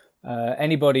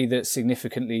 Anybody that's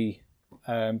significantly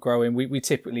growing, we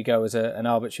typically go as an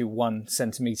arbitrary 1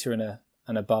 centimetre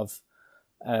and above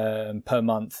per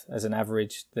month as an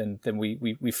average. Then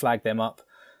we flag them up.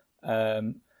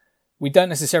 We don't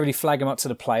necessarily flag them up to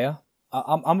the player.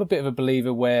 I'm a bit of a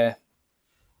believer where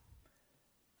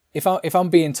if I'm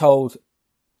being told,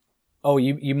 oh,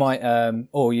 you might,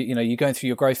 you're going through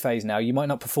your growth phase now, you might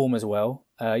not perform as well,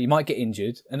 you might get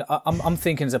injured, and I'm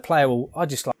thinking as a player, well, I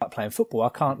just like playing football. I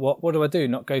can't. What do I do?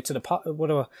 Not go to the pub? What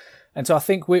do I? And so I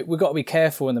think we've got to be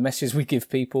careful in the messages we give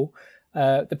people.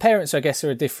 The parents, I guess, are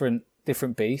a different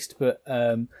beast, but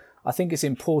I think it's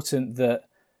important that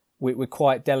we're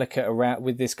quite delicate around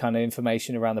with this kind of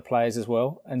information around the players as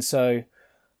well. And so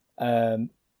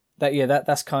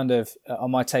that's kind of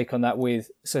on my take on that.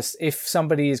 So if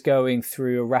somebody is going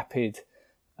through a rapid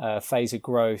phase of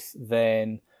growth,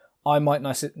 then I might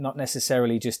not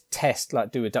necessarily just test,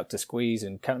 like do adductor squeeze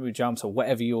and counter jumps or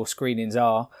whatever your screenings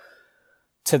are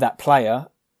to that player.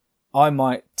 I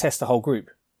might test the whole group,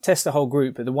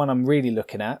 but the one I'm really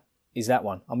looking at is that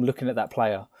one. I'm looking at that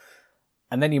player.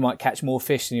 And then you might catch more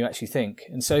fish than you actually think.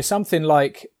 And so something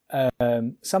like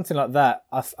that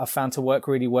I've found to work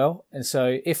really well. And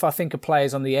so if I think a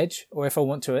player's on the edge, or if I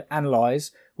want to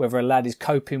analyse whether a lad is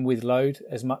coping with load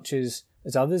as much as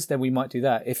others, then we might do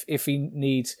that. If he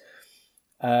needs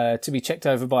to be checked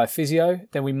over by a physio,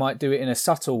 then we might do it in a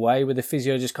subtle way where the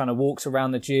physio just kind of walks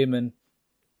around the gym and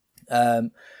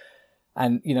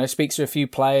speaks to a few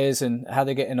players and how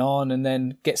they're getting on, and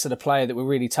then gets to the player that we're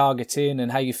really targeting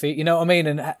and how you feel. You know what I mean?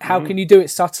 And how can you do it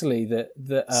subtly?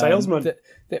 That salesman.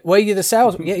 Well, you're the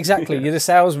salesman. Yeah, exactly. You're the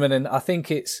salesman, and I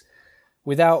think it's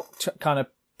without kind of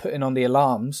putting on the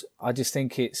alarms. I just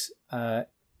think it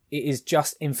is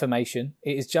just information.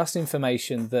 It is just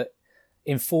information that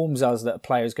informs us that a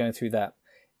player is going through that.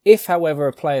 If, however,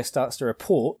 a player starts to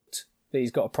report that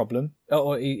he's got a problem,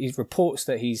 or he reports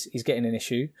that he's getting an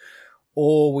issue,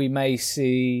 or we may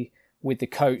see with the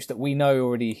coach that we know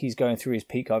already he's going through his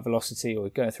peak height velocity or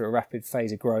going through a rapid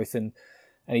phase of growth, and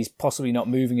he's possibly not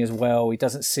moving as well, he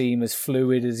doesn't seem as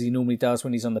fluid as he normally does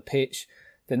when he's on the pitch,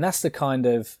 then that's the kind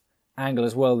of angle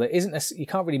as well that isn't, you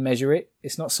can't really measure it,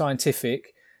 it's not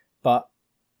scientific, but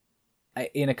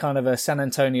in a kind of a San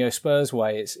Antonio Spurs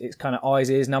way, it's kind of eyes,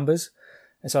 ears, numbers.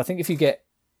 And so I think if you get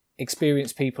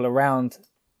experienced people around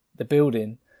the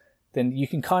building, then you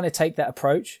can kind of take that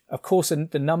approach. Of course,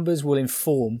 the numbers will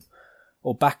inform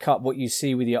or back up what you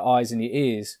see with your eyes and your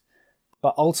ears,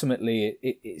 but ultimately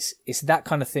it's that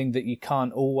kind of thing that you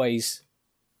can't always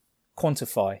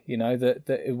quantify,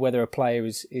 that whether a player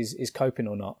is coping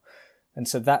or not. And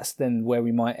so that's then where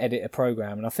we might edit a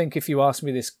program. And I think if you asked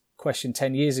me this question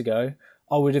 10 years ago,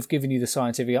 I would have given you the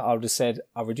scientific. I would have said,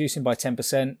 I'll reduce him by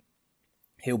 10%.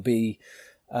 He'll be,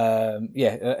 I'll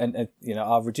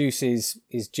reduce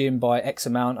his gym by X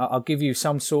amount. I'll give you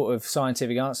some sort of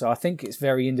scientific answer. I think it's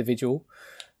very individual.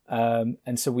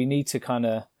 And so we need to kind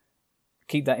of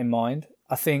keep that in mind.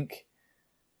 I think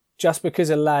just because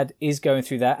a lad is going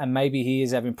through that and maybe he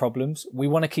is having problems, we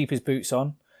want to keep his boots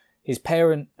on. His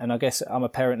parent, and I guess I'm a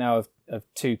parent now of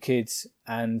 2 kids,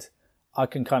 and I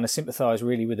can kind of sympathise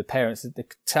really with the parents. The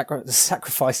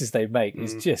sacrifices they make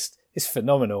is just, it's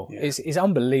phenomenal. Yeah. It's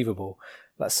unbelievable.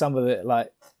 Like some of it,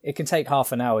 it can take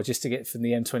half an hour just to get from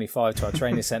the M25 to our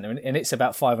training centre, and it's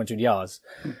about 500 yards.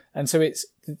 And so the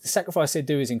sacrifice they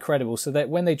do is incredible. So that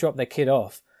when they drop their kid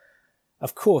off,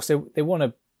 of course, they want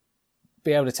to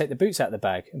be able to take the boots out of the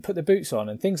bag and put the boots on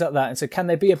and things like that. And so can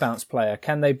they be a bounce player?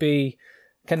 Can they be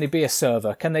a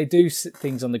server? Can they do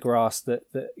things on the grass that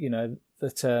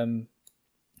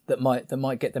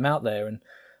might get them out there? And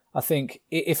I think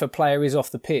if a player is off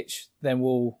the pitch, then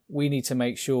we need to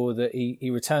make sure that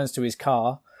he returns to his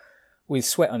car with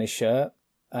sweat on his shirt,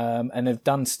 and have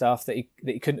done stuff that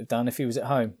he couldn't have done if he was at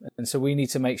home. And so we need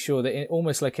to make sure that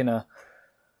almost like in a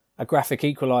graphic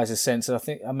equalizer sense, I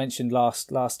think I mentioned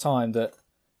last time that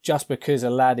just because a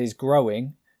lad is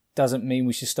growing doesn't mean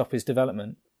we should stop his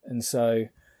development. And so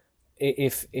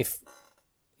if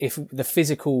the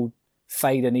physical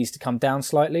fader needs to come down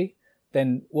slightly,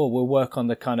 then we'll work on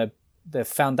the kind of the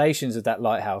foundations of that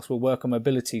lighthouse. We'll work on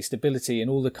mobility, stability,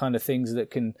 and all the kind of things that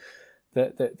can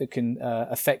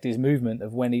affect his movement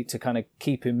of when to kind of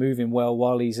keep him moving well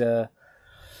while he's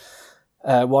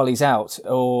out.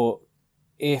 Or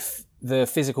if the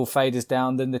physical fader's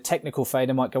down, then the technical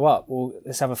fader might go up. Or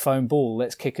let's have a foam ball.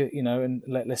 Let's kick it, and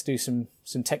let's do some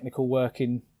technical work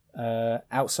in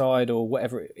outside or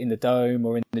whatever, in the dome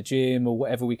or in the gym or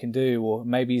whatever we can do. Or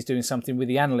maybe he's doing something with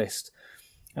the analyst.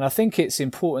 And I think it's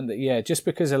important that just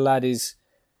because a lad is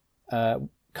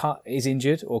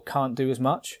injured or can't do as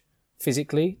much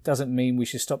physically doesn't mean we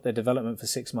should stop their development for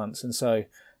 6 months. And so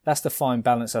that's the fine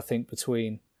balance, I think,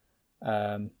 between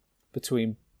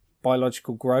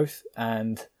biological growth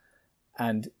and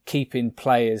keeping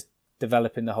players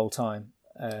developing the whole time.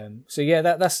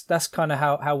 That's kind of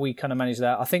how we kind of manage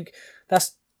that. I think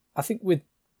with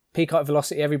peak height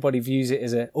velocity, everybody views it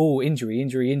as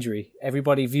injury.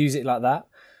 Everybody views it like that.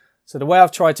 So the way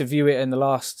I've tried to view it in the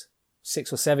last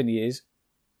 6 or 7 years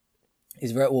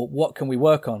is what can we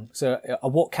work on? So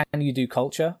what can you do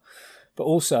culture? But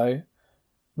also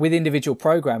with individual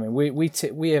programming,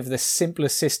 we have the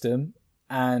simplest system,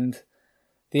 and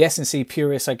the S&C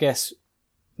purists, I guess,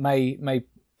 may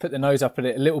put the nose up at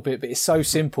it a little bit, but it's so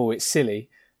simple, it's silly,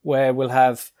 where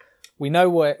we know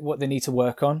what they need to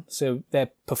work on. So their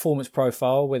performance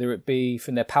profile, whether it be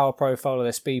from their power profile or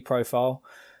their speed profile,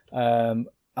 do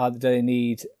they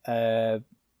need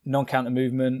non-counter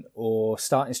movement or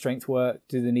starting strength work?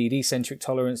 Do they need eccentric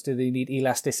tolerance? Do they need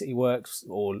elasticity works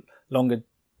or longer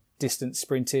distance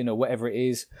sprinting or whatever it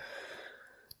is?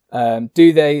 Are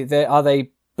they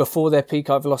before their peak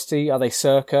height velocity? Are they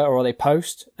circa or are they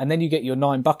post? And then you get your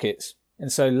 9 buckets.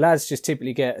 And so lads just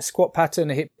typically get a squat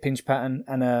pattern, a hip hinge pattern,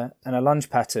 and a lunge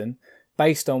pattern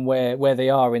based on where they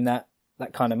are in that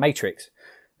kind of matrix.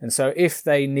 And so if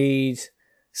they need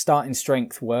starting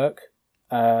strength work,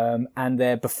 and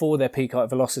they're before their peak height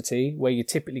velocity, where you're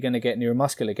typically going to get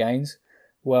neuromuscular gains,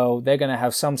 well, they're going to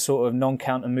have some sort of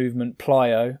non-counter movement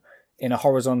plyo in a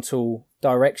horizontal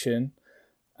direction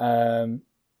that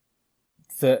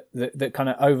kind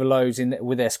of overloads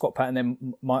with their squat pattern,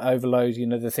 then might overload,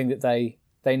 the thing that they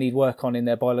need work on in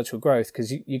their biological growth,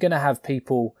 because you're going to have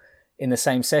people in the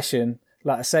same session,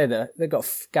 like I say, that they've got a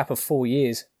gap of 4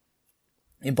 years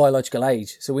in biological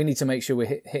age. So we need to make sure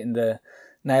we're hitting the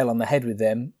nail on the head with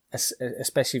them,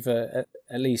 especially for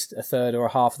at least a third or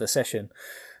a half of the session.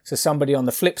 So somebody on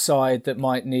the flip side that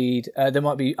might need, there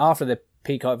might be after the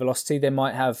peak height velocity, they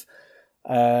might have,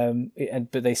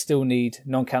 but they still need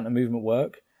non-counter movement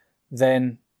work.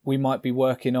 Then we might be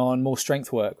working on more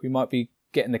strength work. We might be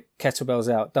getting the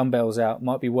kettlebells out, dumbbells out,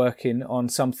 might be working on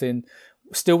something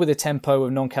still with a tempo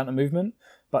of non-counter movement,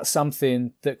 but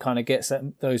something that kind of gets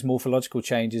those morphological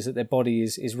changes that their body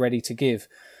is ready to give.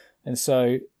 And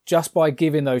so just by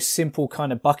giving those simple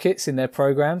kind of buckets in their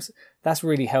programs, that's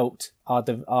really helped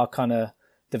our kind of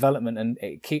development, and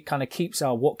it keeps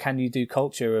our what can you do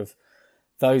culture of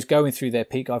those going through their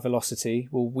peak height velocity.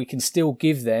 Well, we can still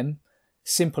give them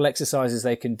simple exercises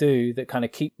they can do that kind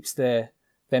of keeps them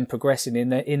progressing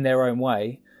in their own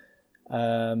way,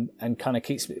 and kind of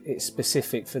keeps it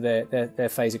specific for their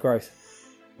phase of growth.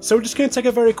 So we're just going to take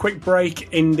a very quick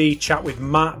break in the chat with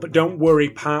Matt, but don't worry,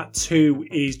 part 2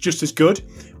 is just as good,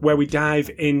 where we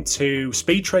dive into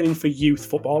speed training for youth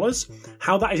footballers,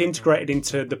 how that is integrated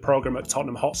into the programme at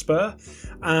Tottenham Hotspur,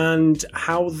 and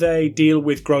how they deal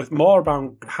with growth, more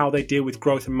about how they deal with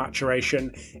growth and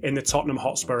maturation in the Tottenham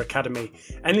Hotspur Academy.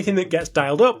 Anything that gets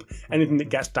dialed up, anything that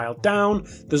gets dialed down,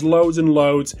 there's loads and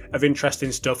loads of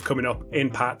interesting stuff coming up in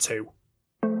part 2.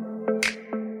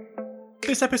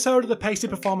 This episode of the Pacey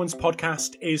Performance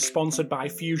Podcast is sponsored by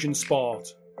Fusion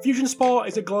Sport. Fusion Sport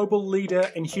is a global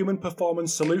leader in human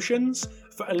performance solutions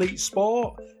for elite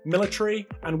sport, military,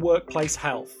 and workplace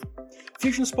health.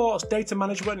 Fusion Sport's data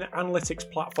management and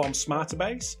analytics platform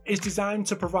SmarterBase is designed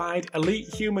to provide elite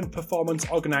human performance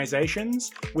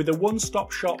organizations with a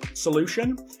one-stop shop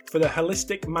solution for the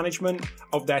holistic management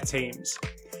of their teams.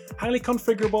 Highly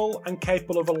configurable and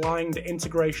capable of allowing the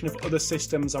integration of other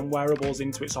systems and wearables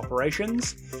into its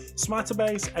operations,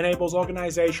 SmarterBase enables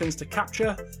organizations to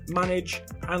capture, manage,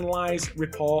 analyze,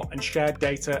 report, and share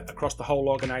data across the whole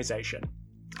organization.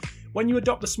 When you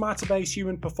adopt the SmarterBase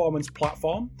human performance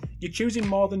platform, you're choosing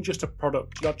more than just a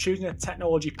product, you're choosing a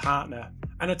technology partner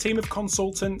and a team of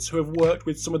consultants who have worked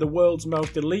with some of the world's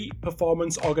most elite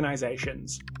performance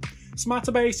organizations.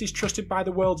 SmarterBase is trusted by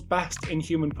the world's best in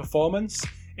human performance,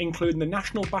 including the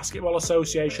National Basketball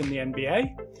Association, the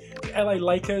NBA, the LA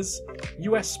Lakers,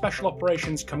 US Special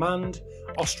Operations Command,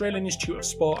 Australian Institute of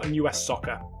Sport, and US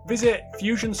Soccer. Visit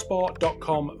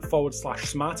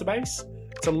fusionsport.com/SmarterBase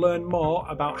to learn more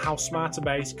about how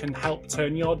SmarterBase can help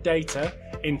turn your data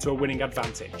into a winning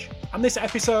advantage. And this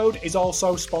episode is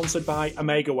also sponsored by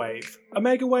OmegaWave.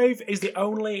 OmegaWave is the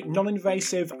only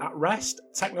non-invasive at-rest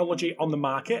technology on the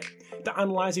market that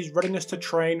analyses readiness to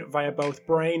train via both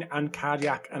brain and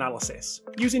cardiac analysis.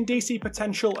 Using DC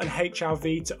potential and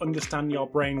HRV to understand your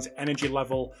brain's energy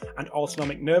level and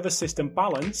autonomic nervous system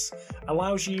balance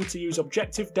allows you to use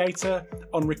objective data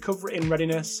on recovery and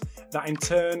readiness that in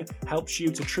turn helps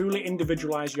you to truly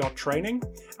individualize your training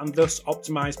and thus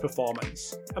optimize performance.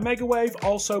 OmegaWave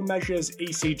also measures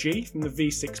ECG from the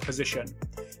V6 position.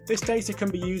 This data can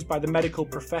be used by the medical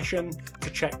profession to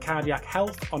check cardiac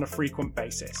health on a frequent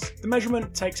basis. The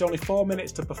measurement takes only 4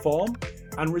 minutes to perform,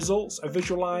 and results are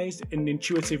visualized in an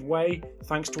intuitive way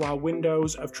thanks to our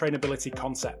windows of trainability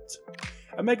concept.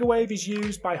 OmegaWave is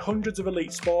used by hundreds of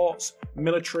elite sports,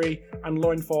 military, and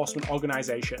law enforcement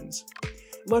organizations.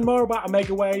 Learn more about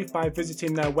OmegaWave by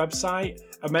visiting their website,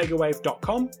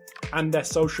 omegawave.com, and their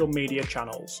social media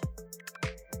channels.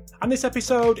 And this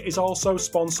episode is also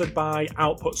sponsored by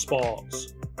Output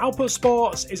Sports. Output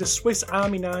Sports is a Swiss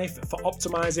Army knife for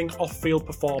optimizing off-field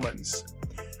performance.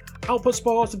 Output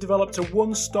Sports have developed a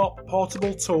one-stop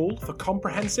portable tool for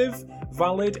comprehensive,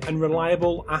 valid, and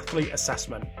reliable athlete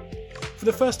assessment. For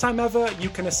the first time ever, you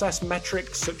can assess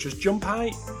metrics such as jump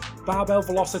height, barbell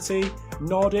velocity,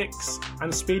 Nordics,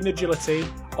 and speed and agility,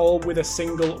 all with a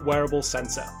single wearable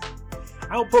sensor.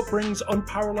 Output brings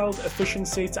unparalleled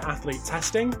efficiency to athlete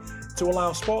testing to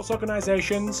allow sports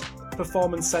organizations,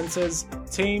 performance centers,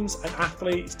 teams, and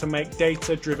athletes to make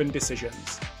data-driven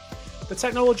decisions. The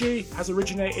technology has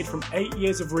originated from 8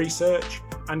 years of research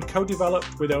and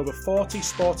co-developed with over 40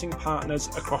 sporting partners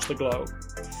across the globe.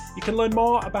 You can learn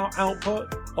more about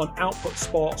Output on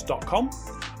outputsports.com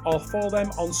or follow them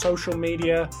on social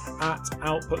media at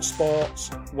Output Sports,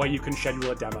 where you can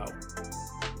schedule a demo.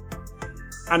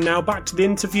 And now back to the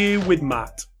interview with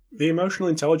Matt. The emotional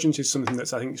intelligence is something I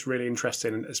think is really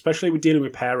interesting, especially with dealing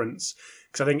with parents.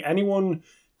 Because I think anyone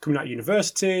coming out of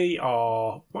university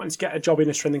or wanting to get a job in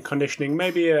a strength and conditioning,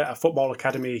 maybe a football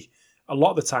academy, a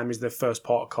lot of the time is their first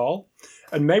port of call.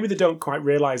 And maybe they don't quite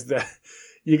realise that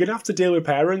you're going to have to deal with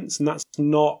parents, and that's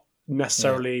not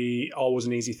necessarily always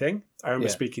an easy thing. I remember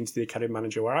speaking to the academy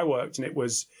manager where I worked, and it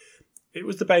was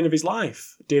the bane of his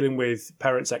life, dealing with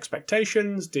parents'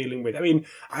 expectations, I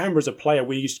remember as a player,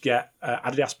 we used to get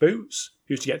Adidas boots.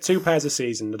 We used to get 2 pairs a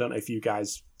season. I don't know if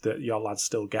your lads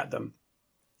still get them.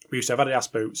 We used to have Adidas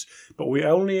boots, but we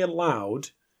only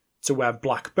allowed to wear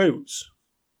black boots.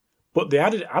 But the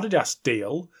Adidas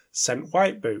deal sent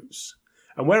white boots.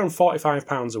 And we're on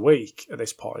 £45 a week at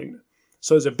this point.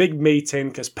 So there's a big meeting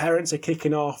because parents are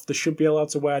kicking off. They should be allowed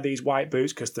to wear these white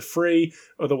boots because they're free.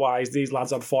 Otherwise, these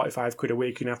lads on 45 quid a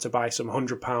week and have to buy some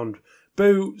 £100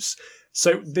 boots.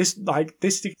 So these are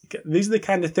the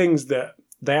kind of things that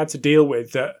they had to deal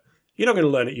with that you're not going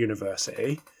to learn at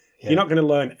university. Yeah. You're not going to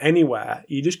learn anywhere.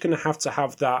 You're just going to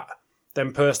have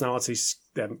them personalities,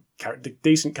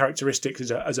 decent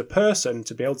characteristics as a person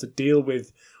to be able to deal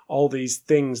with all these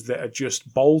things that are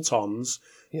just bolt-ons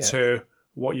to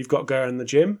what you've got going in the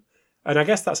gym. And I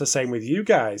guess that's the same with you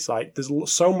guys. Like, there's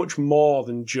so much more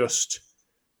than just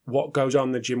what goes on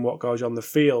in the gym, what goes on the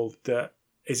field that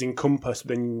is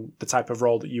encompassed in the type of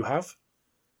role that you have.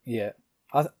 Yeah.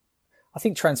 I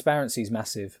think transparency is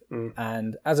massive.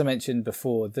 And as I mentioned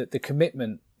before, the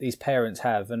commitment these parents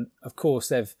have, and of course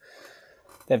they've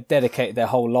dedicated their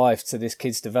whole life to this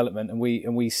kid's development, and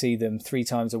we see them 3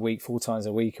 times a week, 4 times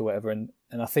a week or whatever. And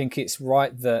I think it's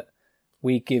right that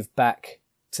we give back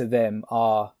to them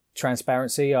our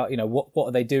transparency. What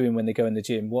are they doing when they go in the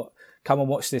gym? Come and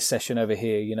watch this session over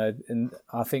here, And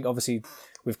I think obviously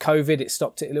with COVID, it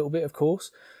stopped it a little bit, of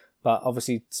course. But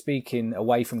obviously speaking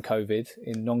away from COVID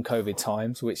in non-COVID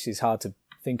times, which is hard to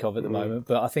think of at the moment,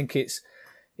 but I think it's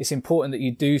important that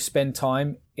you do spend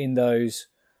time in those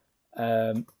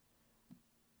kind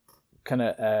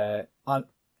of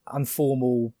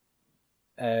informal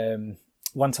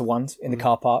one-to-ones in the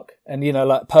car park, and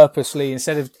purposely,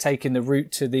 instead of taking the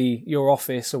route to your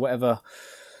office or whatever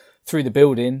through the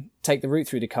building, take the route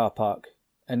through the car park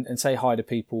and say hi to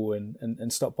people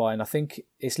and stop by. And I think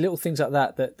it's little things like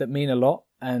that mean a lot,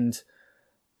 and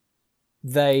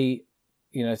they,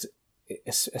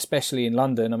 especially in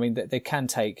London, I mean, they can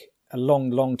take a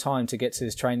long time to get to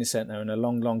this training centre and a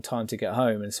long time to get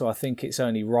home. And so I think it's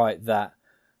only right that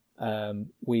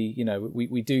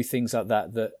we do things like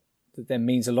that then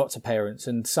means a lot to parents.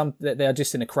 And they are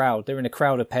just in a crowd. They're in a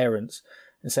crowd of parents,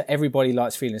 and so everybody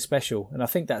likes feeling special. And I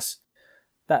think that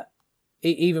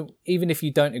even if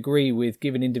you don't agree with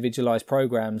giving individualized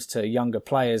programs to younger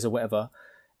players or whatever,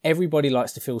 everybody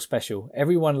likes to feel special.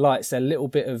 Everyone likes their little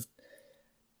bit of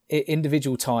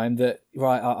individual time that,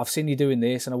 right, I've seen you doing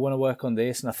this and I want to work on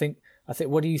this. And I think,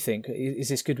 what do you think? Is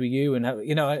this good with you? And,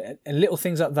 and little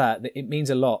things like that, it means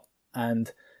a lot.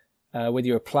 And whether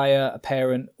you're a player, a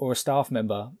parent or a staff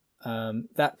member,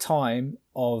 that time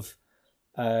of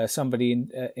somebody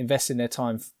investing their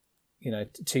time,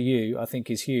 to you, I think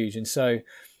is huge. And so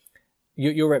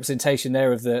your representation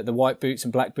there of the white boots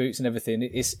and black boots and everything,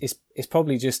 it's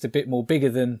probably just a bit more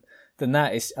bigger than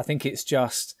that. I think it's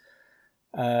just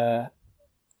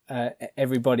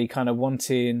everybody kind of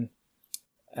wanting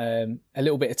a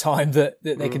little bit of time that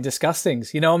they can discuss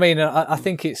things. You know what I mean? I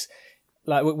think it's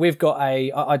like we've got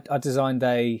I designed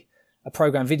a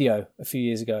program video a few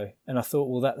years ago, and I thought,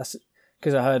 well, that's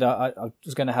because I heard I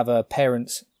was going to have a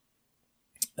parents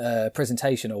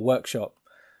presentation or workshop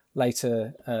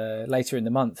later in the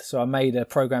month. So I made a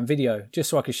program video just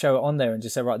so I could show it on there and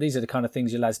just say, right, these are the kind of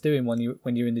things your lad's doing when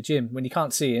you're in the gym. When you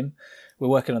can't see him, we're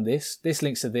working on this. This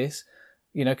links to this,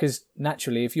 because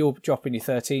naturally, if you're dropping your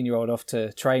 13-year-old off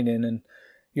to training and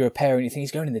you're a parent, you think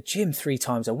he's going in the gym 3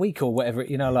 times a week or whatever,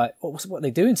 like what are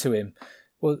they doing to him?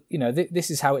 Well,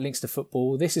 this is how it links to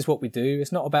football. This is what we do.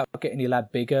 It's not about getting your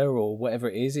lad bigger or whatever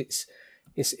it is.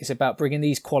 It's about bringing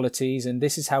these qualities, and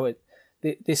this is how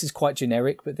this is quite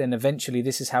generic, but then eventually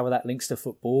this is how that links to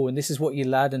football, and this is what you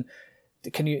lad, and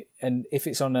if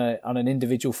it's on an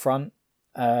individual front,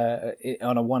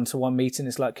 on a one-to-one meeting,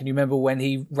 it's like, can you remember when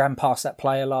he ran past that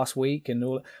player last week? And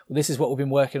all, well, this is what we've been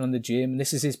working on in the gym, and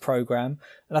this is his program.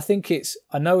 And I think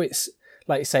I know it's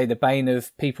like you say, the bane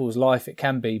of people's life. It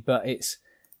can be, but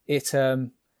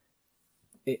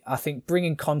I think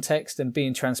bringing context and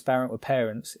being transparent with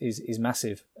parents is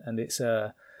massive, and it's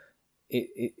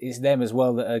them as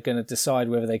well that are going to decide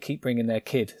whether they keep bringing their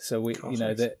kid. So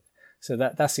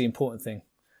that's the important thing.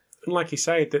 And like you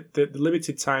say, the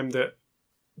limited time that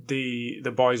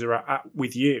the boys are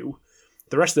with you,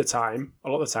 the rest of the time, a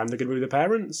lot of the time, they're going to be with their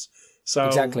parents. So,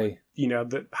 Exactly.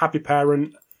 The happy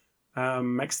parent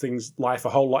makes things life a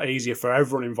whole lot easier for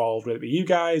everyone involved, whether it be you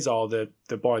guys or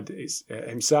the boy that is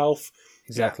himself.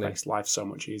 Exactly. Yeah, it makes life so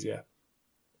much easier.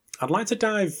 I'd like to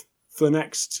dive for the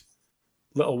next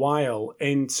little while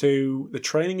into the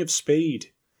training of speed.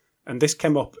 And this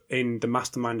came up in the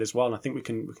mastermind as well, and I think we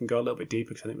can go a little bit deeper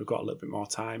because I think we've got a little bit more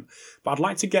time. But I'd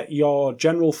like to get your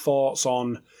general thoughts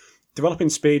on developing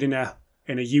speed in a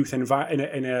youth in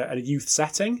a youth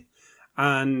setting,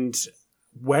 and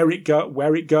where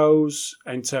it goes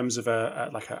in terms of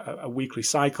a weekly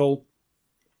cycle,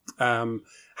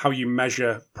 how you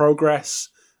measure progress,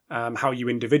 how you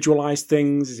individualize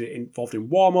things. Is it involved in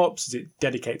warm-ups? Is it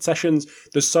dedicated sessions?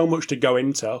 There's so much to go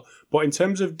into. But in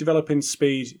terms of developing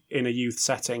speed in a youth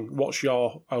setting, what's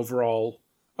your overall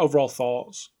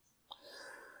thoughts?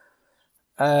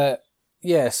 So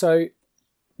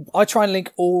I try and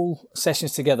link all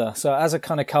sessions together. So as I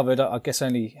kind of covered, I guess I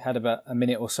only had about a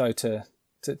minute or so to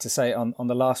say it on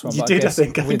the last one. You did, I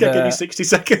think I gave you 60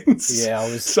 seconds. Yeah, I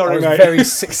was Sorry, mate. Very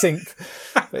succinct.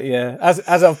 But yeah,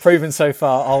 as I've proven so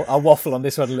far, I'll waffle on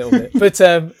this one a little bit. But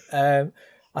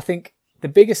I think the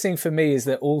biggest thing for me is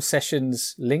that all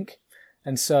sessions link.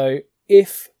 And so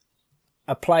if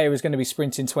a player is going to be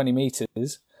sprinting 20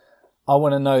 meters, I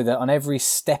want to know that on every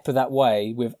step of that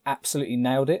way, we've absolutely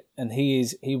nailed it, and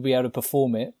he'll be able to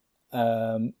perform it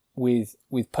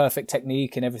with perfect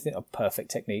technique and everything. Oh, perfect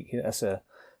technique, that's a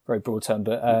very broad term,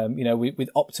 but with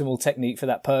optimal technique for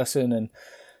that person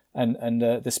and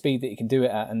the speed that you can do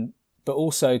it at, but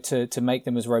also to make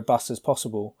them as robust as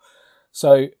possible.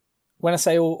 So when I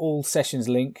say all sessions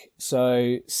link,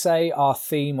 so say our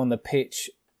theme on the pitch,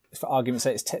 for argument's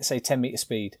sake, is say 10 meter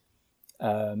speed.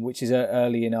 Which is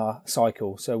early in our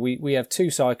cycle. So we have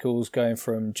 2 cycles going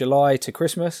from July to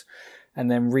Christmas and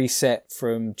then reset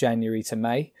from January to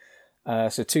May.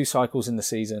 So 2 cycles in the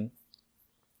season.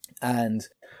 And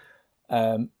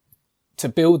to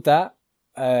build that,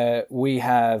 we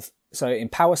have, so in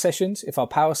power sessions, if our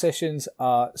power sessions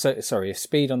are, if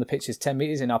speed on the pitch is 10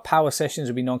 meters, in our power sessions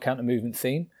will be non-counter movement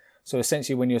theme. So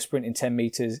essentially when you're sprinting 10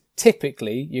 meters,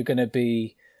 typically you're going to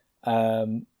be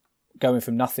going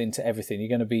from nothing to everything. You're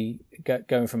going to be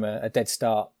going from a dead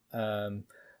start. I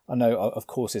know, of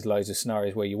course, there's loads of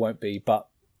scenarios where you won't be, but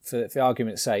for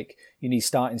argument's sake, you need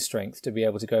starting strength to be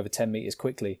able to go over 10 meters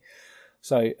quickly.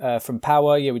 So from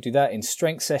power, we do that. In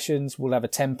strength sessions, we'll have a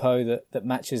tempo that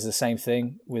matches the same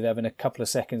thing, with having a couple of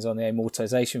seconds on the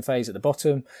amortization phase at the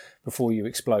bottom before you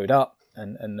explode up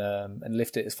and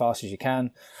lift it as fast as you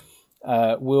can.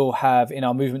 We'll have in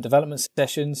our movement development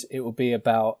sessions, it will be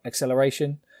about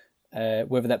acceleration.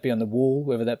 Whether that be on the wall,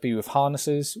 whether that be with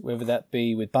harnesses, whether that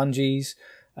be with bungees,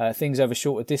 things over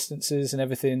shorter distances and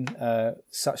everything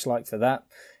such like for that.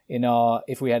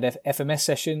 If we had FMS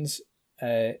sessions,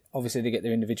 obviously they get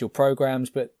their individual programs,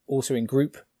 but also in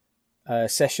group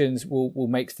sessions, we'll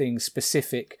make things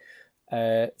specific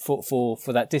for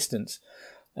that distance,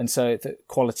 and so the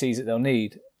qualities that they'll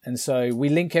need. And so we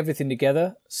link everything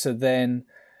together. So then,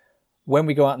 when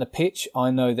we go out on the pitch, I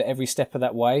know that every step of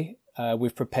that way.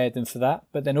 We've prepared them for that,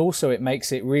 but then also it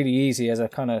makes it really easy, as I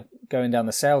kind of going down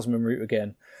the salesman route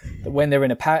again, that when they're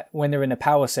in a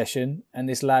power session and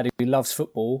this lad who loves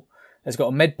football has got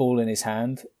a med ball in his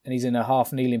hand and he's in a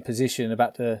half kneeling position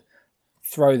about to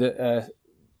throw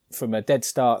from a dead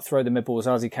start, throw the med ball as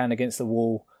hard as he can against the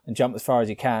wall and jump as far as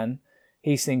he can,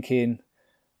 he's thinking,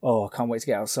 oh, I can't wait to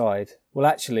get outside. Well,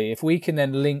 actually, if we can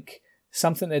then link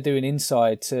something they're doing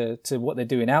inside to what they're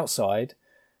doing outside,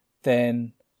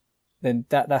 then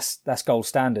that's gold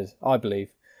standard, I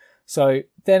believe. So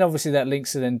then obviously that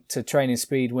links to training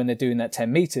speed when they're doing that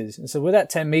 10 meters. And so with that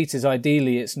 10 meters,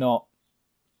 ideally it's not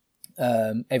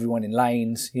everyone in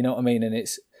lanes, you know what I mean? And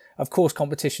it's, of course,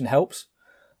 competition helps.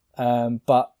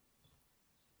 But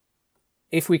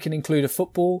if we can include a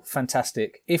football,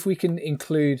 fantastic. If we can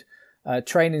include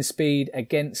training speed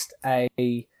against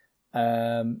against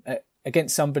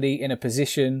somebody in a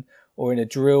position or in a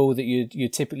drill that you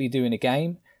typically do in a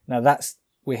game, now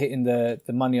we're hitting the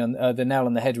money on the nail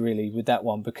on the head really with that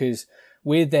one, because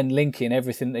we're then linking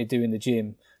everything they do in the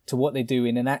gym to what they do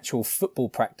in an actual football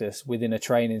practice within a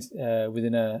training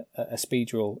within a speed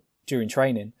drill during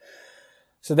training.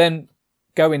 So then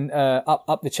going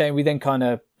up the chain, we then kind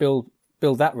of build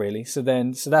that really. So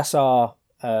that's our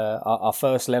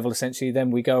first level essentially.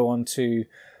 Then we go on to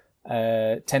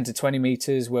 10 to 20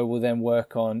 meters, where we'll then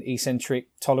work on eccentric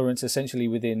tolerance essentially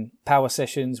within power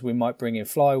sessions. We might bring in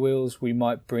flywheels, we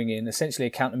might bring in essentially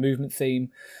a counter movement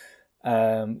theme,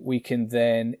 We can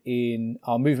then, in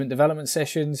our movement development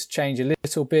sessions, change a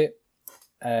little bit.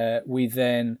 We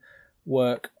then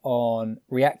work on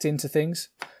reacting to things.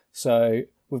 So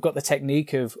we've got the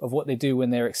technique of what they do when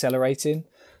they're accelerating.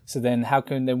 So then how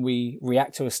can then we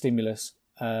react to a stimulus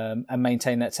and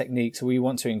maintain that technique? So we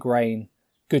want to ingrain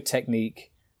good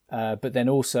technique, but then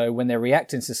also when they're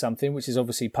reacting to something, which is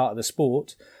obviously part of the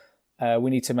sport,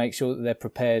 we need to make sure that they're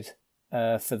prepared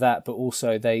for that, but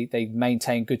also they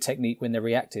maintain good technique when they're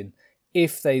reacting.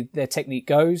 If their technique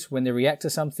goes when they react to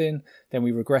something, then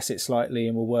we regress it slightly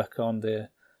and we'll work on the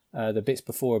bits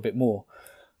before a bit more.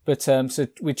 But so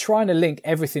we're trying to link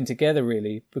everything together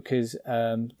really, because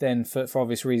then for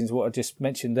obvious reasons, what I just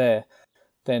mentioned there,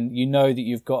 then you know that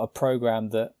you've got a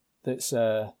program that's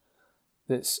all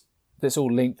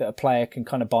linked, that a player can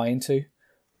kind of buy into.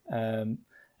 And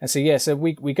so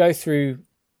we go through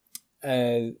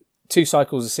 2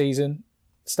 cycles a season.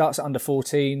 Starts at under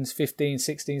 14s, 15s,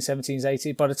 16s, 17s,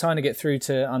 18s. By the time they get through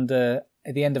to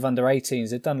at the end of under 18s,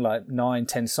 they've done like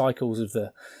 9-10 cycles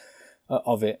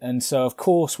of it. And so of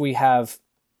course we have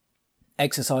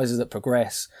exercises that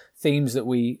progress, themes that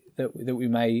we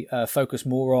may focus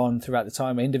more on throughout the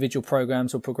time. Individual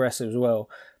programs will progress as well,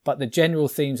 but the general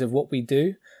themes of what we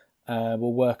do,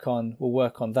 we'll work on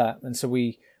that. And so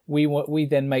we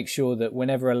then make sure that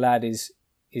whenever a lad is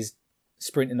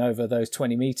sprinting over those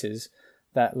 20 meters,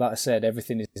 that, like I said,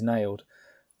 everything is nailed.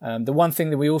 The one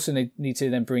thing that we also need to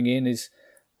then bring in is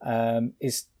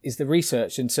the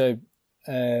research. And so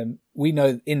we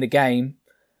know in the game,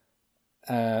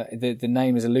 the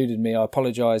name has eluded me, I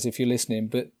apologise if you're listening,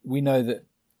 but we know that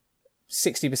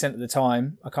 60% of the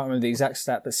time, I can't remember the exact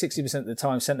stat, but 60% of the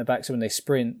time centre-backs, when they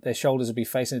sprint, their shoulders will be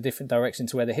facing a different direction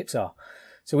to where their hips are.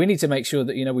 So we need to make sure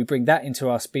that, we bring that into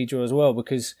our speed draw as well,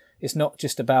 because it's not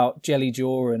just about jelly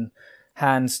jaw and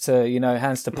hands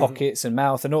to pockets and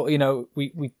mouth and all.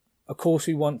 We of course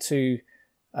we want to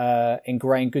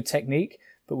ingrain good technique,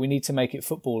 but we need to make it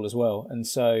football as well. And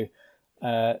so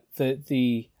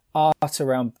the art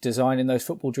around designing those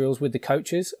football drills with the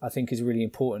coaches, I think, is really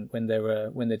important when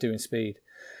they're doing speed.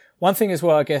 One thing as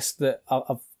well, I guess, that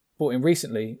I've brought in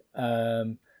recently,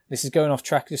 this is going off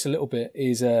track just a little bit,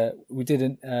 is we did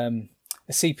a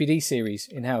CPD series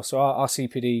in-house. So our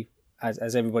CPD,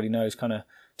 as everybody knows, kind of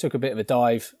took a bit of a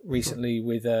dive recently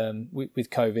with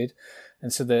COVID,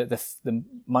 and so the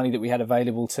money that we had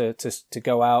available to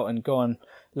go out and go on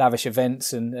lavish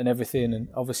events and everything, and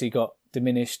obviously got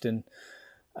diminished, and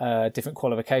different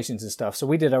qualifications and stuff. So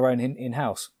we did our own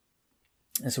in-house,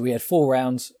 and so we had 4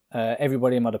 rounds.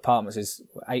 Everybody in my department, is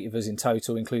 8 of us in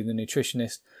total, including the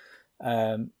nutritionist,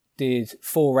 did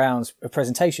 4 rounds of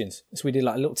presentations. So we did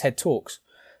like little TED Talks,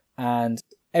 and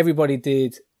everybody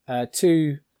did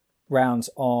 2 rounds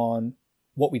on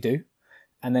what we do,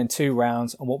 and then 2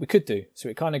 rounds on what we could do. So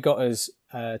it kind of got us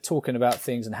talking about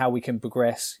things and how we can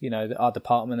progress, our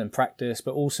department and practice,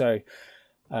 but also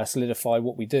solidify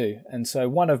what we do. And so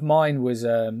one of mine was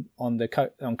on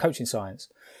coaching science,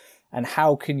 and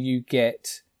how can you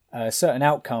get certain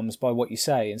outcomes by what you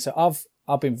say. And so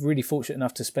I've been really fortunate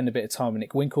enough to spend a bit of time with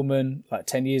Nick Winkelman, like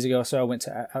 10 years ago or so. I went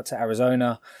out to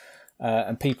Arizona,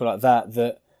 and people like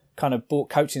that kind of brought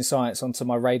coaching science onto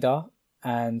my radar,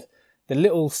 and the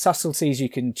little subtleties you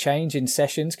can change in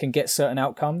sessions can get certain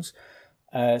outcomes.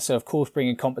 So of course,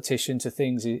 bringing competition to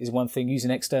things is one thing.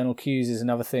 Using external cues is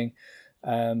another thing.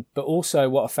 But also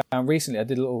what I found recently, I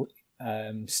did a little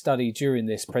study during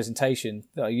this presentation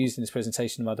that I used in this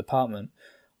presentation in my department,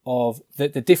 of the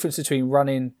difference between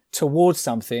running towards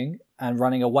something and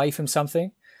running away from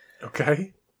something.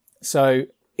 Okay. So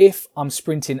if I'm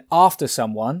sprinting after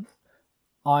someone,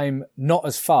 I'm not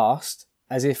as fast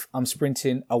as if I'm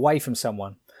sprinting away from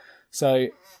someone. So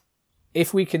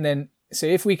if we can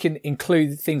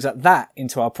include things like that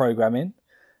into our programming,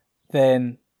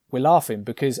 then we're laughing,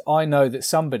 because I know that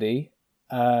somebody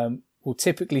will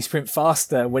typically sprint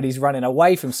faster when he's running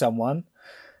away from someone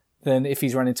than if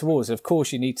he's running towards. Of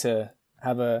course, you need to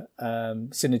have a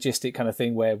synergistic kind of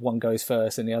thing where one goes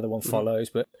first and the other one follows,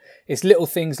 but it's little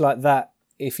things like that.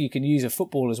 If you can use a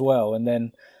football as well, and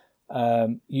then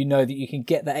that you can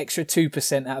get that extra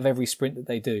 2% out of every sprint that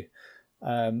they do.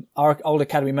 Our old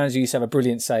academy manager used to have a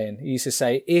brilliant saying. He used to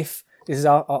say, if this is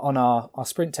on our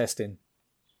sprint testing,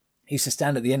 he used to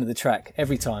stand at the end of the track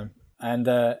every time, and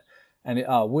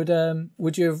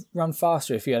would you have run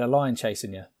faster if you had a lion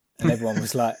chasing you? And everyone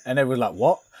was like,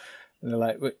 what? And they're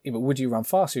like, yeah, but would you run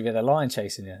faster if you had a lion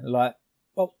chasing you? They're like,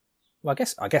 well, I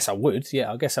guess I would.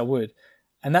 Yeah, I guess I would.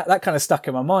 And that kind of stuck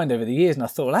in my mind over the years. And I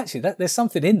thought, well, actually, there's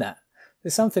something in that.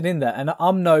 There's something in that. And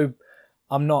I'm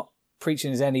not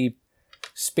preaching as any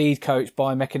speed coach,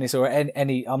 biomechanist, or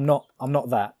any. I'm not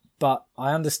that, but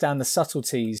I understand the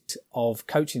subtleties of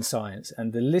coaching science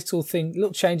and the little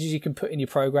changes you can put in your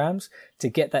programs to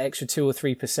get that extra 2 or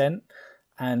 3%.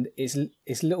 And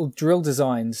it's little drill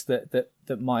designs that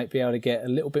might be able to get a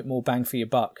little bit more bang for your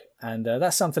buck. And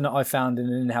that's something that I found in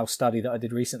an in-house study that I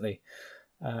did recently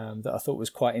that I thought was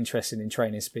quite interesting in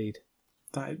training speed.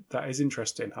 That is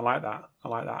interesting. I like that.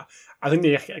 I think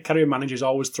the academy managers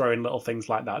always throw in little things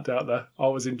like that, don't they?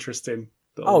 Always interesting.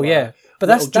 Little, but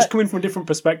that's just coming from a different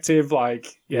perspective.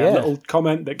 Little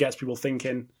comment that gets people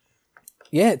thinking.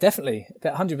 Yeah, definitely,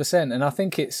 that 100%. And I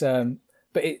think it's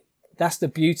that's the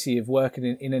beauty of working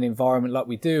in an environment like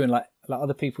we do, and like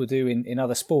other people do in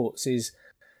other sports. Is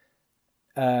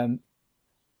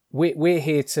we're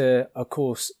here to, of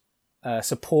course,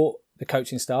 support the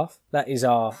coaching staff. That is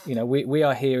our, we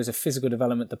are here as a physical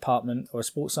development department or a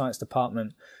sports science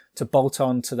department to bolt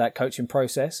on to that coaching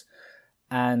process.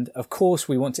 And of course,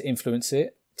 we want to influence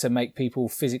it to make people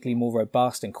physically more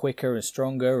robust and quicker and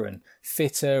stronger and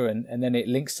fitter. And then it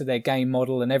links to their game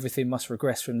model and everything must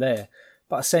regress from there.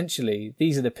 But essentially,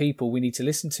 these are the people we need to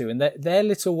listen to, and their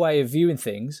little way of viewing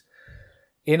things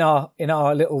in our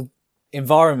little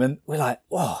environment. We're like,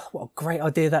 "Wow, what a great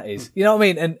idea that is!" You know what I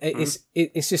mean? And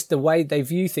it's just the way they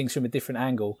view things from a different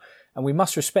angle, and we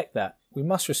must respect that. We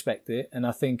must respect it, and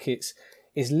I think it's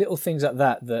little things like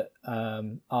that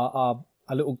are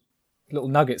little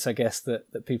nuggets, I guess,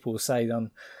 that people will say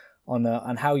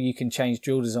on how you can change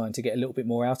drill design to get a little bit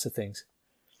more out of things.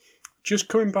 Just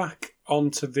coming back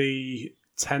onto the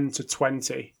 10 to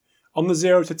 20. On the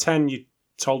 0 to 10, you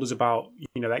told us about,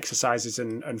 exercises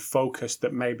and focus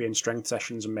that may be in strength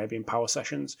sessions and maybe in power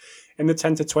sessions. In the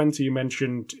 10 to 20, you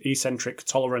mentioned eccentric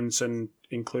tolerance and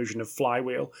inclusion of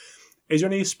flywheel. Is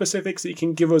there any specifics that you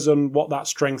can give us on what that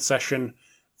strength session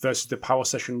versus the power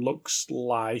session looks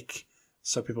like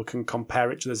so people can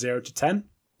compare it to the 0 to 10?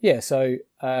 Yeah, so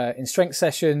in strength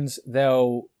sessions,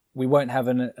 we won't have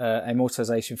an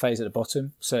amortization phase at the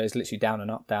bottom. So it's literally down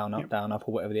and up, down, up, down, up,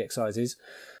 or whatever the exercise is.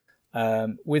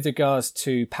 With regards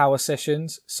to power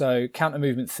sessions, so counter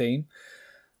movement theme.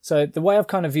 So the way I've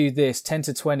kind of viewed this 10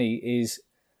 to 20 is,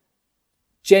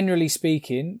 generally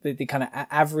speaking, the kind of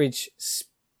average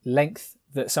length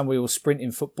that somebody will sprint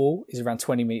in football is around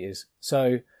 20 meters.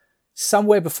 So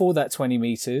somewhere before that 20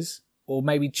 meters, or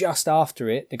maybe just after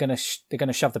it, they're going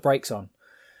to shove the brakes on.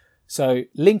 So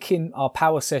linking our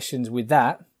power sessions with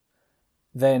that,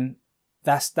 then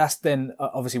that's then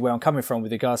obviously where I'm coming from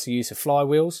with regards to the use of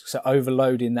flywheels. So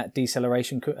overloading that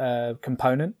deceleration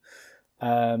component,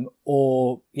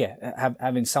 or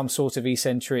having some sort of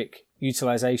eccentric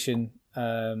utilization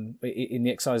in the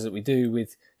exercises that we do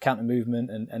with counter movement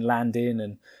and landing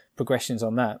and progressions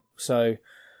on that. So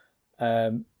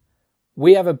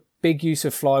we have a big use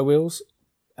of flywheels.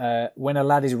 When a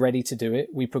lad is ready to do it,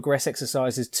 we progress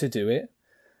exercises to do it.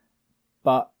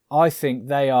 But I think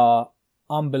they are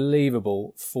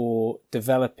unbelievable for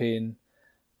developing,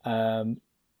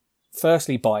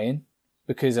 firstly, buy-in,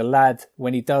 because a lad,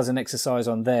 when he does an exercise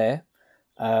on there,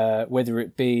 whether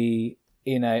it be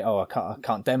in I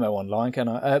can't demo online, can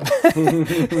I?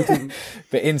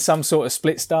 But in some sort of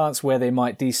split stance where they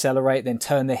might decelerate, then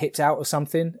turn their hips out or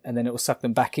something, and then it will suck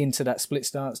them back into that split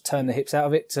stance, turn the hips out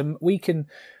of it. So we can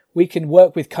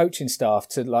work with coaching staff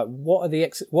to what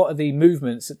are the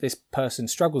movements that this person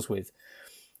struggles with,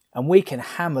 and we can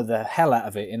hammer the hell out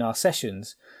of it in our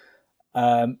sessions.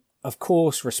 Of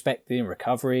course, respecting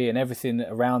recovery and everything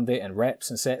around it, and reps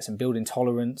and sets and building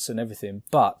tolerance and everything,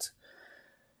 but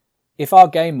if our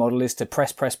game model is to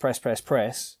press,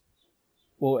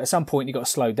 well, at some point you've got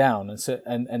to slow down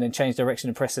and then change direction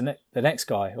and press the next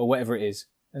guy or whatever it is.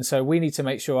 And so we need to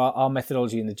make sure our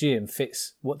methodology in the gym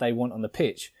fits what they want on the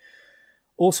pitch.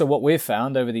 Also, what we've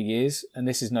found over the years, and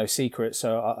this is no secret,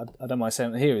 so I don't mind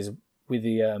saying it here, is with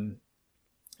the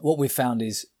what we've found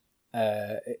is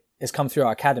has come through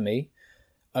our academy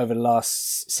over the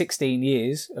last 16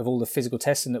 years of all the physical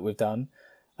testing that we've done.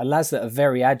 Lads that are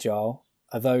very agile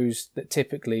are those that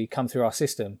typically come through our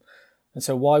system. And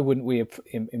so why wouldn't we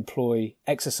employ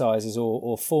exercises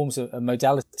or forms of a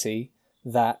modality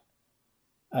that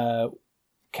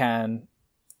can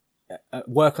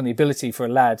work on the ability for a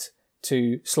lad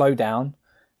to slow down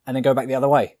and then go back the other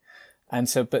way? And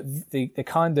so, but the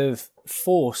kind of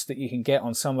force that you can get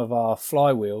on some of our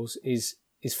flywheels is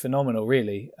phenomenal,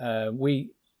 really.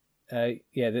 The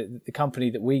company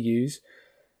that we use,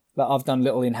 like I've done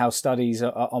little in-house studies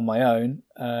on my own.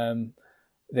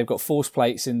 They've got force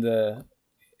plates in the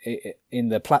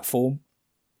platform,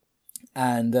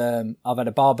 and I've had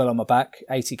a barbell on my back,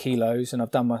 80 kilos, and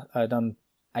I've done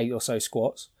 8 or so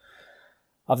squats.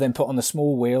 I've then put on the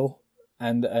small wheel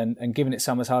and given it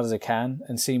some as hard as I can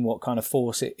and seen what kind of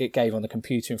force it gave on the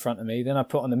computer in front of me. Then I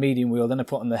put on the medium wheel, then I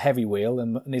put on the heavy wheel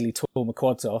and nearly tore my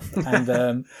quads off. And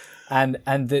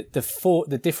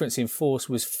the difference in force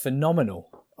was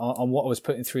phenomenal on what I was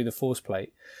putting through the force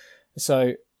plate.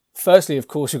 So firstly, of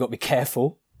course, we've got to be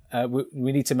careful.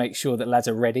 We need to make sure that lads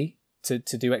are ready to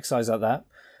do exercise like that,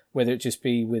 whether it just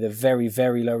be with a very,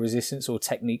 very low resistance or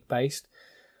technique based.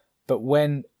 But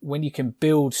when you can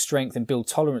build strength and build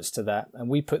tolerance to that, and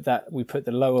we put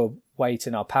the lower weight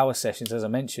in our power sessions, as I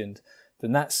mentioned,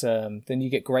 then then you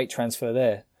get great transfer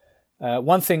there.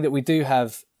 One thing that we do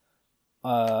have,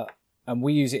 and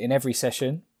we use it in every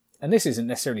session, and this isn't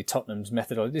necessarily Tottenham's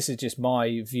methodology, this is just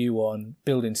my view on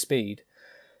building speed,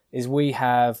 is we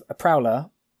have a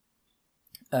Prowler,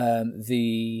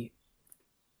 the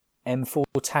M4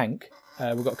 tank.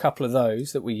 We've got a couple of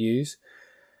those that we use.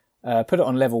 Put it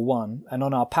on level 1, and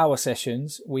on our power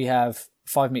sessions we have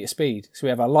 5 meter speed. So we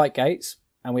have our light gates,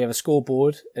 and we have a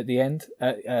scoreboard at the end,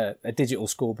 a digital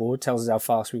scoreboard tells us how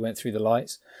fast we went through the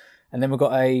lights, and then we've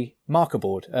got a marker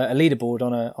board, a leaderboard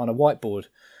on a whiteboard,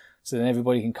 so then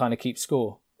everybody can kind of keep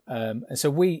score. And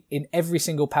so we, in every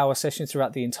single power session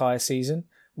throughout the entire season,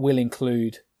 will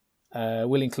include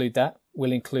that.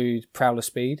 We'll include Prowler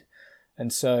speed,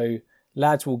 and so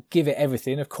lads will give it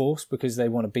everything, of course, because they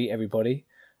want to beat everybody.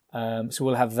 So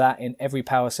we'll have that in every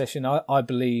power session. I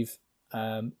believe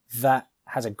that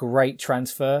has a great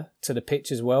transfer to the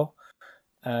pitch as well.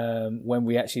 When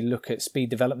we actually look at speed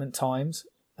development times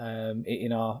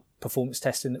in our performance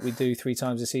testing that we do 3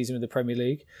 times a season with the Premier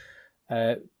League,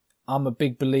 I'm a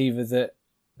big believer that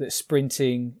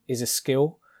sprinting is a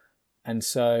skill, and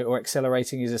so, or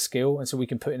accelerating is a skill, and so we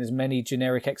can put in as many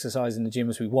generic exercises in the gym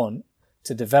as we want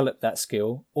to develop that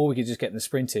skill, or we could just get them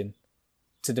sprinting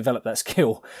to develop that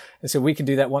skill. And so we can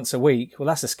do that once a week. Well,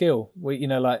 that's a skill. We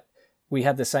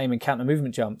had the same in counter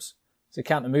movement jumps. So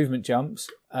counter movement jumps,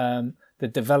 the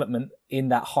development in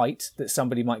that height that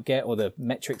somebody might get, or the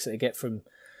metrics that they get from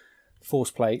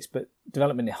force plates, but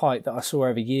development in height that I saw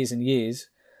over years and years,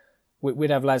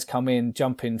 we'd have lads come in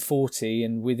jumping 40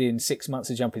 and within 6 months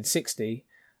of jumping 60.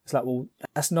 It's like, well,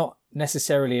 that's not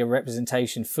necessarily a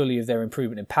representation fully of their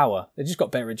improvement in power. They just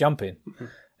got better at jumping. Mm-hmm.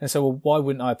 And so, well, why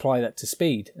wouldn't I apply that to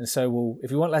speed? And so, well,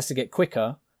 if you want lads to get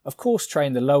quicker, of course,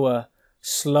 train the lower,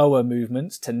 slower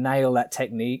movements to nail that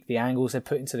technique, the angles they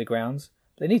put into the grounds.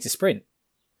 They need to sprint.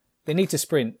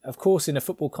 Of course, in a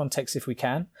football context, if we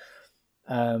can.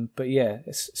 But yeah,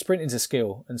 sprinting's a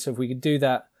skill. And so if we could do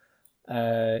that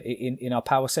in our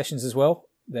power sessions as well,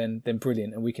 then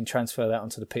brilliant. And we can transfer that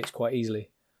onto the pitch quite easily.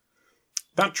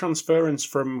 That transference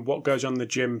from what goes on in the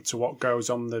gym to what goes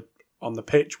on the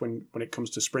pitch when it comes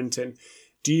to sprinting,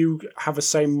 do you have a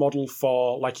same model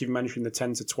for, like you've mentioned,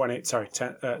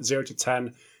 the 0 to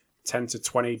 10, 10 to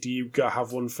 20? Do you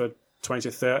have one for 20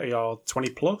 to 30 or 20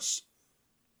 plus?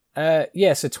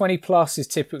 Yeah, so 20 plus is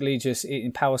typically just,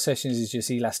 in power sessions, is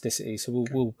just elasticity. So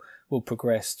we'll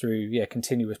progress through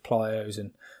continuous plyos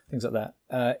and things like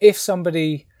that. If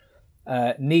somebody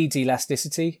needs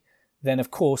elasticity, then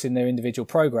of course in their individual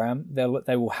program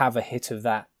they will have a hit of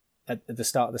that at the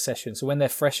start of the session. So when they're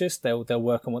freshest, they'll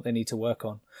work on what they need to work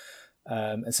on,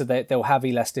 and so they'll have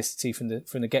elasticity from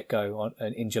the get go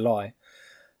in July.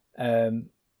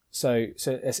 So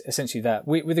essentially that.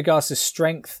 With regards to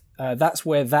strength, that's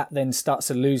where that then starts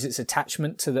to lose its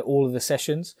attachment to all of the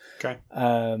sessions. Okay.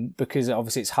 Because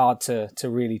obviously it's hard to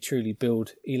really truly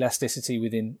build elasticity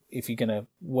within if you're going to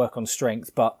work on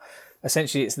strength. But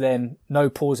essentially it's then no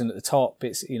pausing at the top.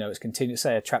 It's continuous.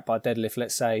 Say a trap bar deadlift,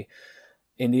 let's say,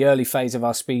 in the early phase of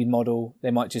our speed model,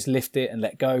 they might just lift it and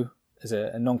let go as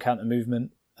a non-counter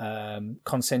movement,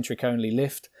 concentric only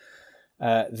lift.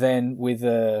 Then with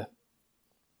the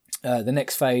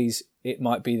next phase, it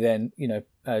might be then,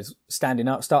 standing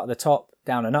up, start at the top,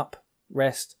 down and up,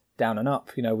 rest, down and up,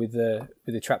 with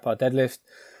the trap bar deadlift.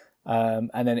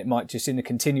 And then it might just in the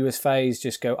continuous phase,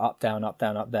 just go up, down, up,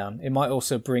 down, up, down. It might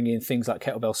also bring in things like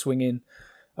kettlebell swinging.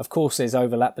 Of course, there's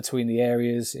overlap between the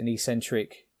areas in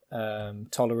eccentric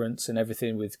tolerance and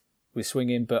everything with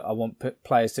swinging, but I want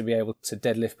players to be able to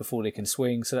deadlift before they can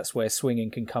swing. So that's where swinging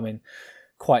can come in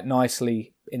quite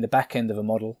nicely in the back end of a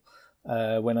model.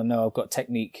 When I know I've got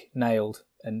technique nailed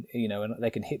and and they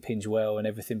can hip hinge well and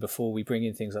everything before we bring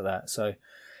in things like that. So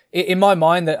in my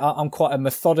mind, that I'm quite a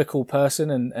methodical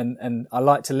person and I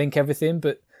like to link everything,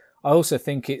 but I also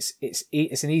think it's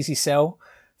an easy sell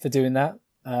for doing that.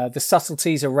 The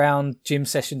subtleties around gym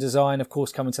session design, of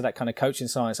course, coming to that kind of coaching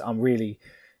science, I'm really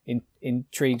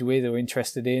intrigued with or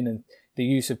interested in, and the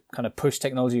use of kind of push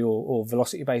technology or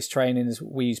velocity based training. As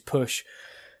we use push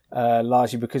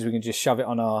largely because we can just shove it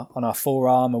on our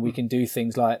forearm, and we can do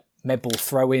things like med ball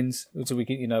throw-ins. So we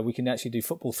can actually do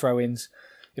football throw-ins.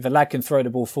 If a lad can throw the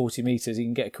ball 40 metres, he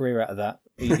can get a career out of that.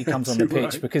 He comes on the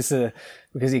pitch right.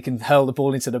 because he can hurl the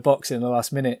ball into the box in the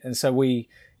last minute. And so we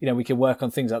can work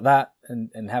on things like that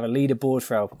and have a leaderboard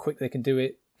for how quick they can do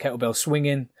it. Kettlebell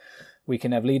swinging. We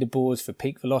can have leaderboards for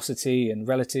peak velocity and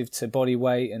relative to body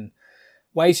weight, and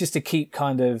ways just to keep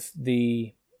kind of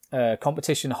the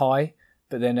competition high.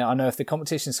 But then I know if the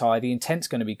competition's high, the intent's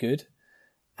going to be good.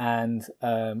 And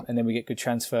then we get good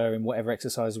transfer in whatever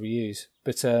exercise we use.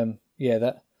 But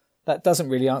that doesn't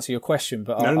really answer your question.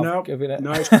 But I'll give it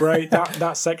no, it's great.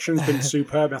 that section's been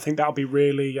superb. I think that'll be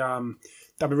really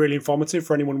informative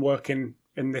for anyone working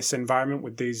in this environment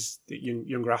with these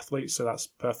younger athletes. So that's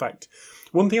perfect.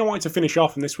 One thing I wanted to finish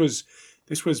off, and this was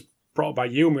brought up by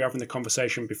you, and we were having the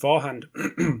conversation beforehand.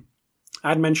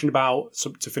 I'd mentioned about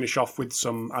to finish off with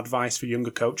some advice for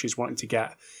younger coaches wanting to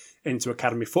get into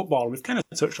academy football. We've kind of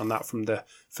touched on that from the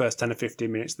first 10 or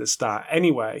 15 minutes at the start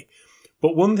anyway.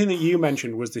 But one thing that you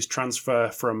mentioned was this transfer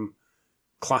from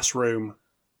classroom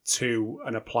to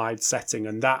an applied setting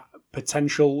and that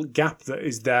potential gap that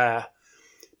is there.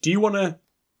 Do you want to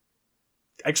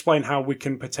explain how we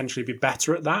can potentially be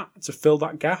better at that to fill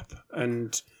that gap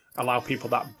and allow people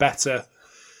that better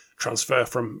transfer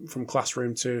from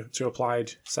classroom to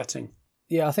applied setting?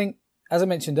 Yeah, I think, as I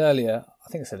mentioned earlier,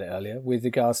 I think I said it earlier, with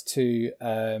regards to,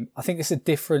 I think there's a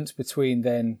difference between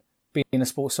then being a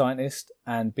sports scientist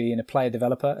and being a player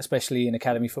developer, especially in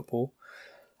academy football.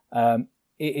 It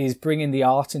is bringing the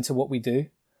art into what we do.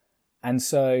 And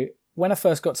so when I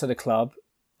first got to the club,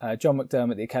 John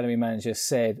McDermott, the academy manager,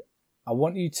 said, I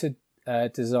want you to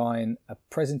design a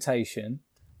presentation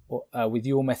with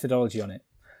your methodology on it.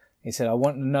 He said, I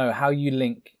want to know how you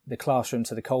link the classroom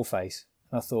to the coalface.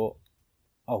 And I thought,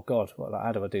 oh God,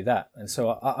 how do I do that? And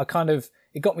so I kind of,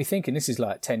 it got me thinking, this is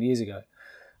like 10 years ago.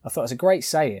 I thought it's a great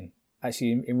saying,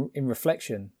 actually, in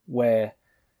reflection, where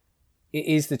it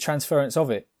is the transference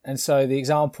of it. And so the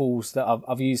examples that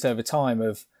I've used over time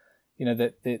of,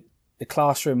 that the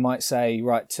classroom might say,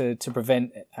 right, to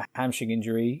prevent a hamstring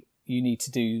injury, you need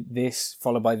to do this,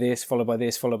 followed by this, followed by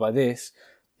this, followed by this.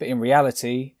 But in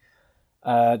reality,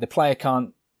 the player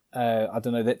can't, I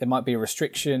don't know, there might be a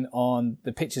restriction on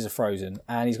the pitches are frozen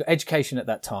and he's got education at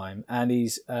that time and he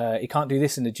can't do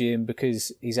this in the gym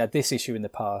because he's had this issue in the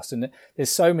past. And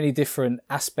there's so many different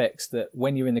aspects that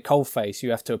when you're in the coalface,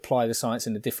 you have to apply the science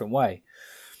in a different way.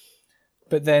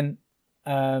 But then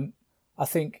I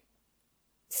think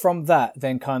from that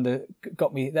then kind of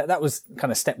got me, that was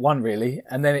kind of step one really.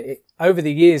 And then over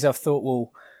the years I've thought,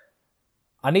 well,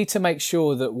 I need to make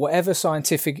sure that whatever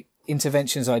scientific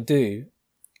interventions I do,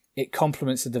 it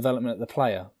complements the development of the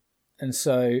player. And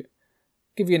so,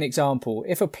 give you an example.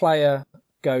 If a player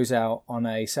goes out on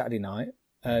a Saturday night,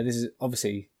 this is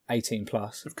obviously 18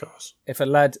 plus. Of course. If a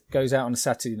lad goes out on a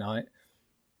Saturday night,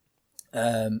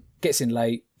 gets in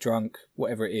late, drunk,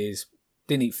 whatever it is,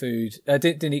 didn't eat food,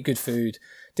 didn't eat good food,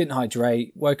 didn't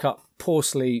hydrate, woke up poor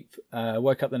sleep,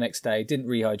 woke up the next day, didn't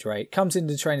rehydrate, comes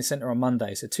into the training centre on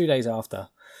Monday, so 2 days after,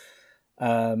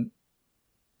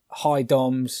 high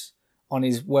DOMs on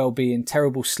his well-being,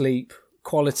 terrible sleep,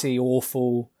 quality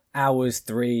awful, hours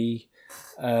 3,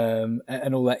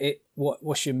 and all that.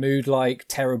 What's your mood like?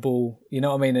 Terrible. You know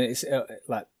what I mean? It's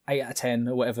like 8 out of 10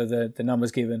 or whatever the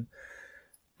number's given.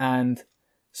 And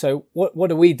so what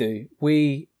do?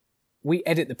 We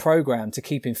edit the program to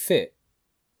keep him fit.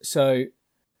 So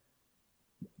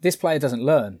this player doesn't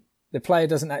learn. The player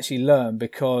doesn't actually learn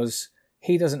because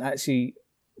he doesn't actually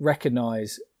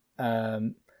recognise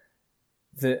that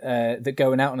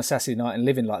going out on a Saturday night and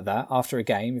living like that after a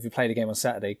game, if you played a game on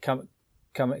Saturday, coming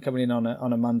in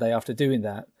on a Monday after doing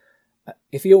that,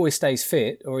 if he always stays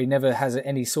fit or he never has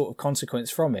any sort of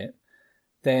consequence from it,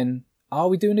 then are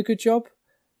we doing a good job?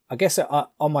 I guess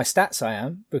on my stats I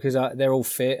am, because they're all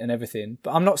fit and everything.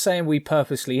 But I'm not saying we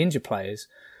purposely injure players,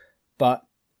 but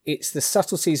it's the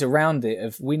subtleties around it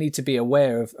of we need to be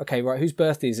aware of, okay, right, whose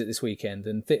birthday is it this weekend?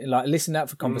 And listen out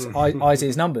for conversation, eyes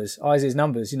ears numbers,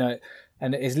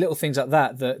 and it's little things like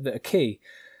that are key.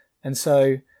 And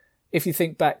so if you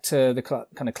think back to the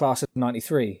kind of class of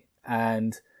 93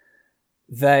 and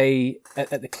they,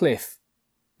 at the Cliff,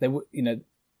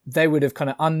 they would have kind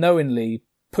of unknowingly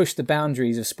pushed the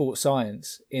boundaries of sports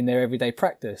science in their everyday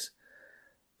practice.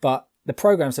 But the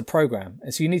program's a program.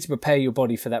 And so you need to prepare your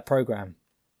body for that program.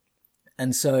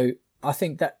 And so I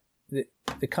think that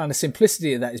the kind of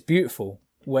simplicity of that is beautiful,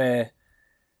 where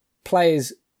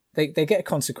players, they get a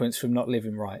consequence from not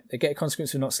living right. They get a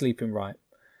consequence from not sleeping right.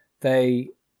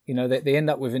 They end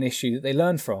up with an issue that they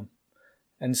learn from.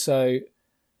 And so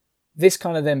this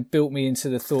kind of then built me into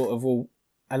the thought of, well,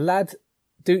 a lad,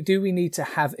 do we need to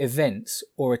have events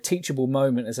or a teachable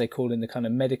moment, as they call in the kind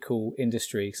of medical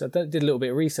industry? So I did a little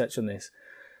bit of research on this,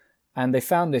 and they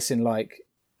found this in like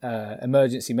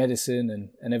emergency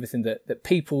medicine and everything, that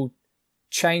people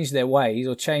change their ways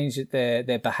or change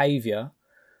their behaviour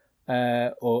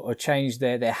or change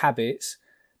their habits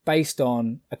based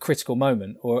on a critical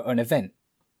moment or an event,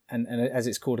 and as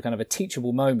it's called, a kind of a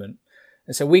teachable moment.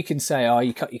 And so we can say, oh,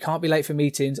 you can't be late for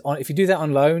meetings. If you do that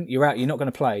on loan, you're out. You're not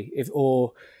going to play.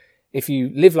 If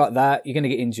you live like that, you're going to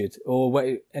get injured.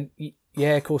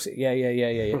 Yeah, of course. Yeah.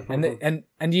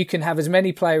 and you can have as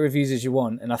many player reviews as you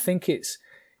want. And I think it's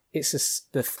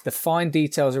the fine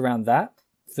details around that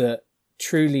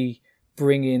truly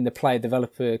bring in the player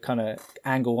developer kind of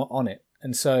angle on it.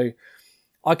 And so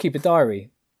I keep a diary.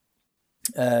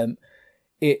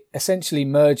 It essentially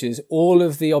merges all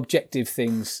of the objective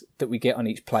things that we get on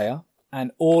each player and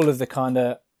all of the kind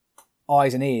of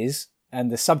eyes and ears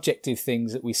and the subjective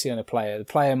things that we see on a player. The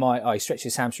player might, he stretches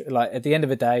his hamstring. Like at the end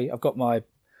of the day, I've got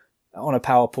on a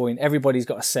PowerPoint, everybody's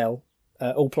got a cell,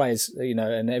 all players,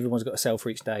 and everyone's got a cell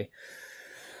for each day.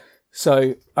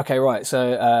 So, okay, right.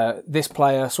 So this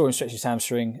player saw him stretch his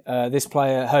hamstring. This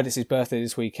player heard it's his birthday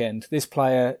this weekend. This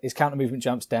player, his counter movement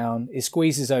jumps down. His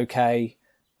squeeze is okay.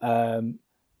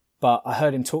 But I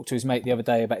heard him talk to his mate the other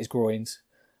day about his groins.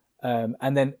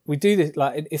 And then we do this,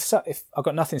 like, if I've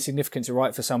got nothing significant to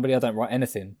write for somebody, I don't write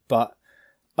anything. But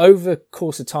over the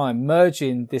course of time,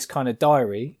 merging this kind of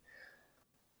diary,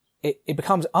 it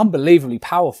becomes unbelievably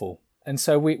powerful. And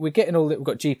so we're getting all that. We've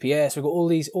got GPS, we've got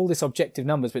all this objective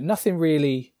numbers, but nothing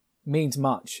really means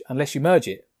much unless you merge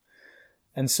it.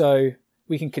 And so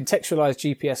we can contextualize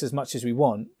GPS as much as we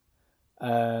want.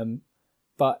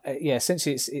 But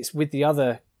essentially it's with the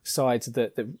other sides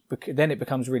that then it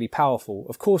becomes really powerful.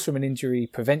 Of course, from an injury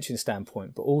prevention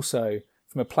standpoint, but also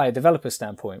from a player developer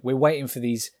standpoint. We're waiting for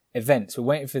these events. We're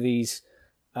waiting for these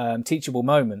teachable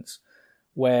moments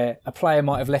where a player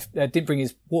might have didn't bring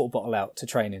his water bottle out to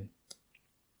training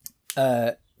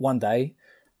one day,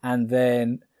 and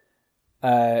then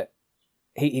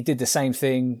he did the same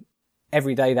thing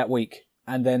every day that week,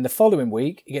 and then the following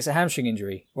week he gets a hamstring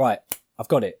injury. Right, I've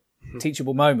got it.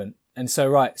 Teachable moment. And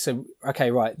so, this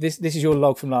is your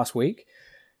log from last week.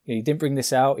 You didn't bring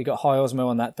this out. You got high osmo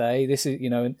on that day. This is,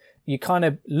 and you're kind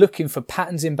of looking for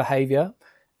patterns in behavior.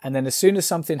 And then as soon as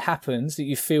something happens that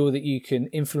you feel that you can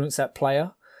influence that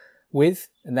player with,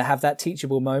 and they have that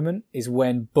teachable moment, is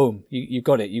when, boom, you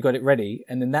got it. You got it ready.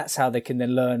 And then that's how they can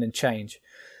then learn and change.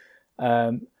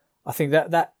 I think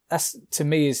that's to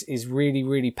me is really,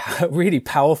 really, really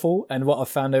powerful. And what I've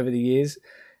found over the years,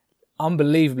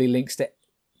 unbelievably links to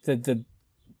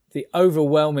the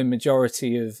overwhelming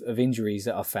majority of injuries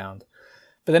that I've found.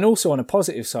 But then also on a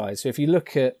positive side, so if you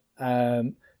look at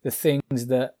the things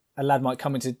that a lad might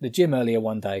come into the gym earlier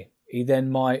one day, he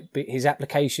then his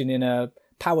application in a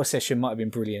power session might have been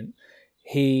brilliant.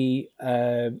 His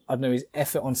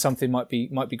effort on something might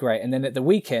be great, and then at the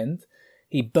weekend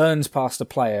he burns past a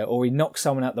player or he knocks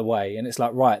someone out the way, and it's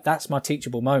like, right, that's my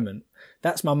teachable moment.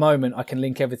 That's my moment. I can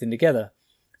link everything together.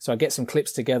 So I get some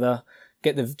clips together,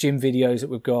 get the gym videos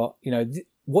that we've got.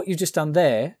 What you've just done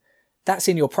there, that's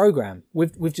in your program.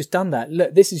 We've just done that.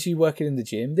 Look, this is you working in the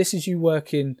gym. This is you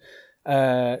working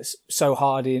so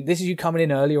hard this is you coming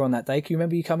in earlier on that day. Can you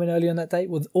remember you coming early on that day?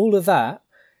 Well, all of that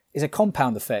is a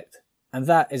compound effect, and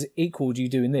that is equal to you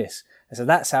doing this. And so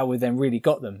that's how we then really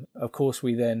got them. Of course,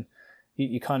 we then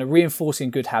you kind of reinforcing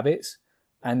good habits,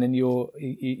 and then you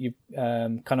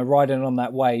kind of riding on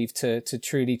that wave to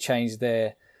truly change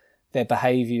their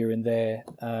behaviour and their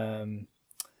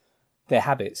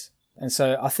habits. And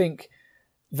so I think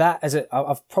that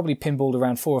I've probably pinballed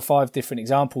around 4 or 5 different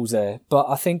examples there, but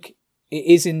I think it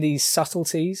is in these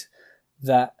subtleties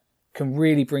that can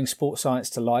really bring sports science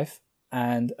to life.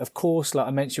 And of course, like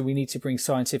I mentioned, we need to bring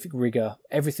scientific rigour,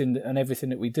 everything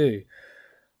that we do.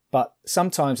 But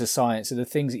sometimes the science are the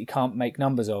things that you can't make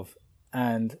numbers of.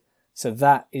 And so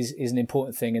that is an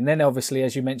important thing. And then obviously,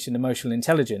 as you mentioned, emotional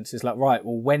intelligence is like, right,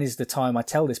 well, when is the time I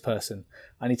tell this person?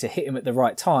 I need to hit him at the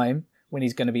right time when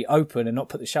he's going to be open and not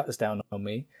put the shutters down on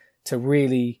me, to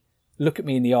really look at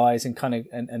me in the eyes and kind of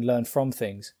and learn from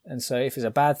things. And so if it's a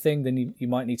bad thing, then you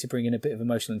might need to bring in a bit of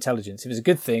emotional intelligence. If it's a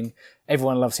good thing,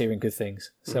 everyone loves hearing good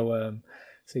things. So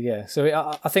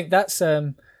I think that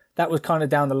was kind of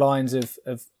down the lines of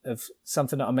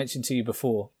something that I mentioned to you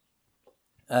before.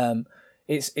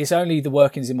 It's only the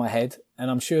workings in my head,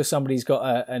 and I'm sure somebody's got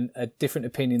a different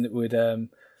opinion that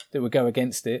would go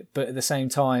against it. But at the same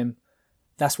time,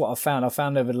 that's what I've found.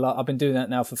 I've been doing that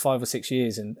now for 5 or 6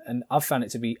 years, and I've found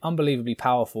it to be unbelievably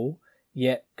powerful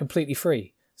yet completely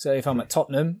free. So if I'm at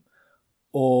Tottenham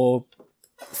or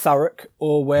Thurrock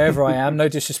or wherever I am, no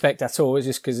disrespect at all, it's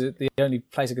just because the only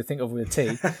place I could think of with a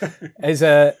T, is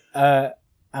I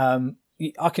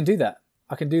can do that.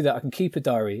 I can keep a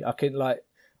diary. I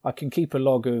can keep a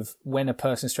log of when a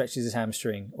person stretches his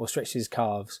hamstring or stretches his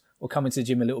calves or come into the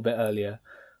gym a little bit earlier,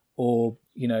 or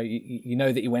you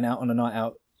know that you went out on a night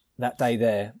out that day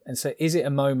there. And so is it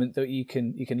a moment that you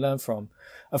can learn from?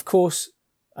 Of course,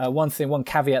 one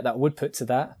caveat that I would put to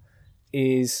that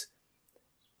is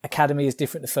academy is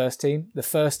different to first team. The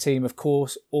first team, of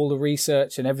course, all the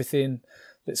research and everything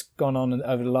that's gone on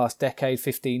over the last decade,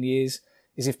 15 years,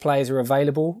 is if players are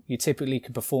available, you typically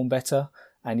can perform better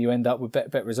and you end up with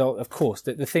better result. Of course,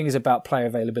 the thing is about player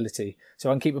availability.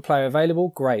 So I can keep a player available,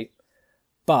 great.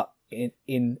 But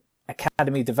in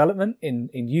academy development, in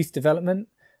youth development,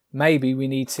 maybe we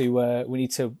need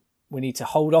to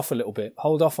hold off a little bit,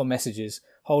 hold off on messages,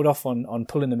 hold off on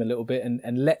pulling them a little bit,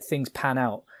 and let things pan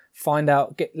out.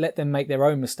 Let them make their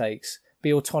own mistakes,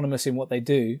 be autonomous in what they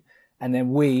do, and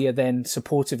then we are then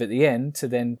supportive at the end to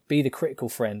then be the critical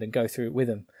friend and go through it with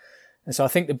them. And so I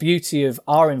think the beauty of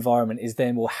our environment is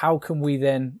then, well, how can we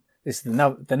then, this is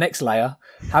the next layer,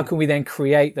 how can we then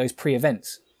create those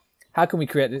pre-events? How can we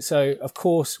create it? So, of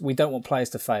course, we don't want players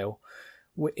to fail.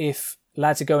 If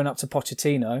lads are going up to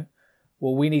Pochettino,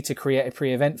 well, we need to create a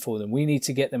pre-event for them. We need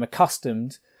to get them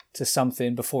accustomed to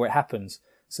something before it happens.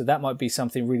 So that might be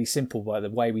something really simple by the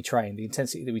way we train, the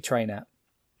intensity that we train at.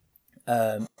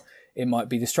 It might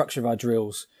be the structure of our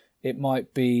drills. It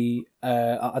might be,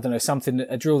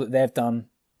 a drill that they've done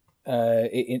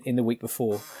in the week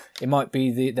before. It might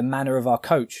be the manner of our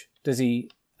coach. Does he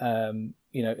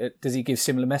give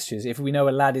similar messages? If we know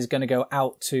a lad is going to go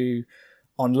out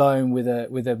on loan with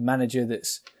a manager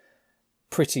that's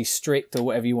pretty strict or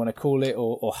whatever you want to call it,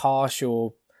 or harsh,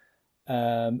 or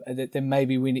then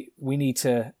maybe we need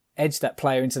to edge that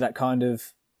player into that kind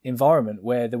of environment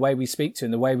where the way we speak to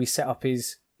him, the way we set up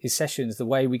his sessions, the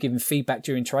way we give him feedback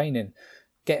during training,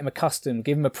 get him accustomed,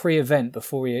 give him a pre-event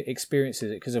before he experiences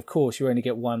it. Because of course you only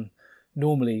get one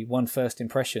first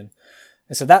impression.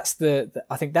 And so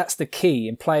I think that's the key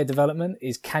in player development,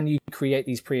 is can you create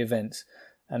these pre-events?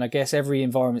 And I guess every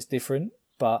environment's different,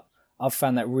 but I've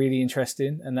found that really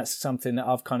interesting. And that's something that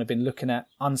I've kind of been looking at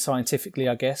unscientifically,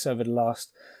 I guess, over the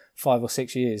last 5 or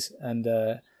 6 years. And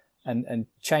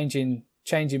changing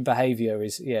behaviour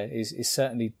is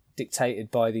certainly dictated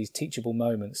by these teachable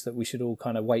moments that we should all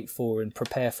kind of wait for and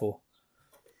prepare for.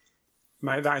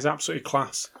 Mate, that is absolutely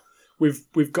class.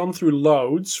 We've gone through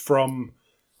loads, from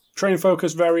training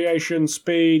focus, variation,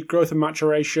 speed, growth and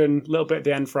maturation, a little bit at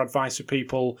the end for advice for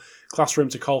people, classroom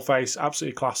to coalface.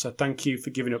 Absolutely class. So thank you for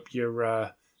giving up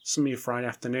some of your Friday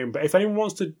afternoon. But if anyone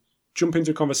wants to jump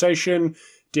into a conversation,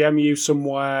 DM you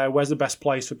somewhere, where's the best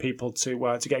place for people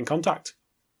to get in contact?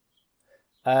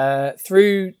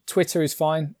 Through Twitter is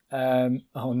fine. Matt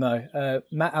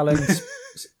Allen's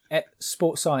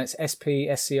Sports Science,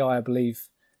 SPSCI, I believe.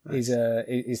 Nice.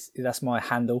 is that's my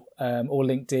handle, or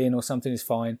LinkedIn or something is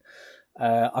fine.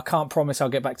 I can't promise I'll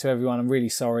get back to everyone. I'm really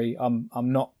sorry. I'm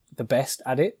not the best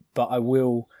at it, but I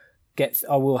will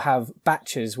have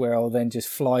batches where I'll then just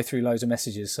fly through loads of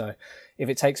messages. So if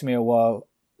it takes me a while,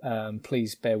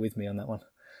 please bear with me on that one.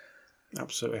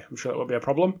 Absolutely. I'm sure that won't be a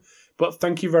problem. But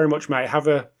thank you very much, mate. Have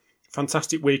a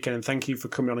fantastic weekend, and thank you for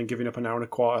coming on and giving up another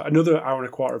hour and a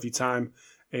quarter of your time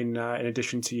in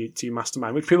addition to your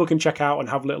mastermind, which people can check out and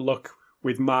have a little look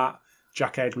with Matt,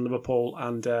 Jack Aid from Liverpool,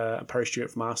 and Perry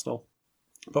Stewart from Arsenal.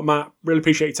 But Matt, really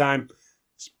appreciate your time.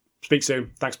 Speak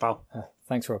soon. Thanks, pal.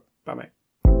 Thanks, Rob. Bye, mate.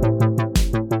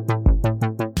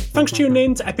 Thanks for tuning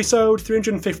in to episode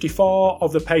 354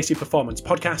 of the Pacey Performance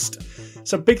Podcast.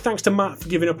 So big thanks to Matt for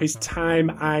giving up his time.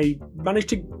 I managed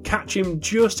to catch him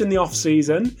just in the off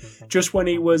season, just when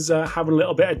he was having a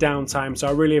little bit of downtime. So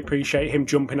I really appreciate him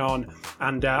jumping on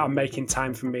and making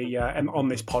time for me on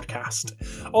this podcast.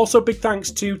 Also, big thanks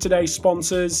to today's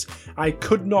sponsors. I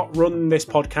could not run this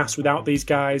podcast without these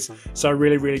guys, so I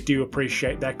really, really do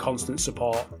appreciate their constant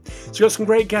support. So we've got some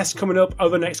great guests coming up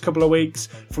over the next couple of weeks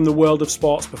from the world of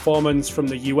sports performance, from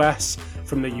the US,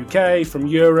 from the UK, from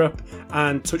Europe,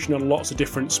 and touching on lots of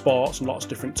different sports and lots of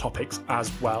different topics as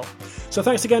well. So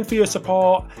thanks again for your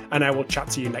support, and I will chat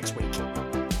to you next week.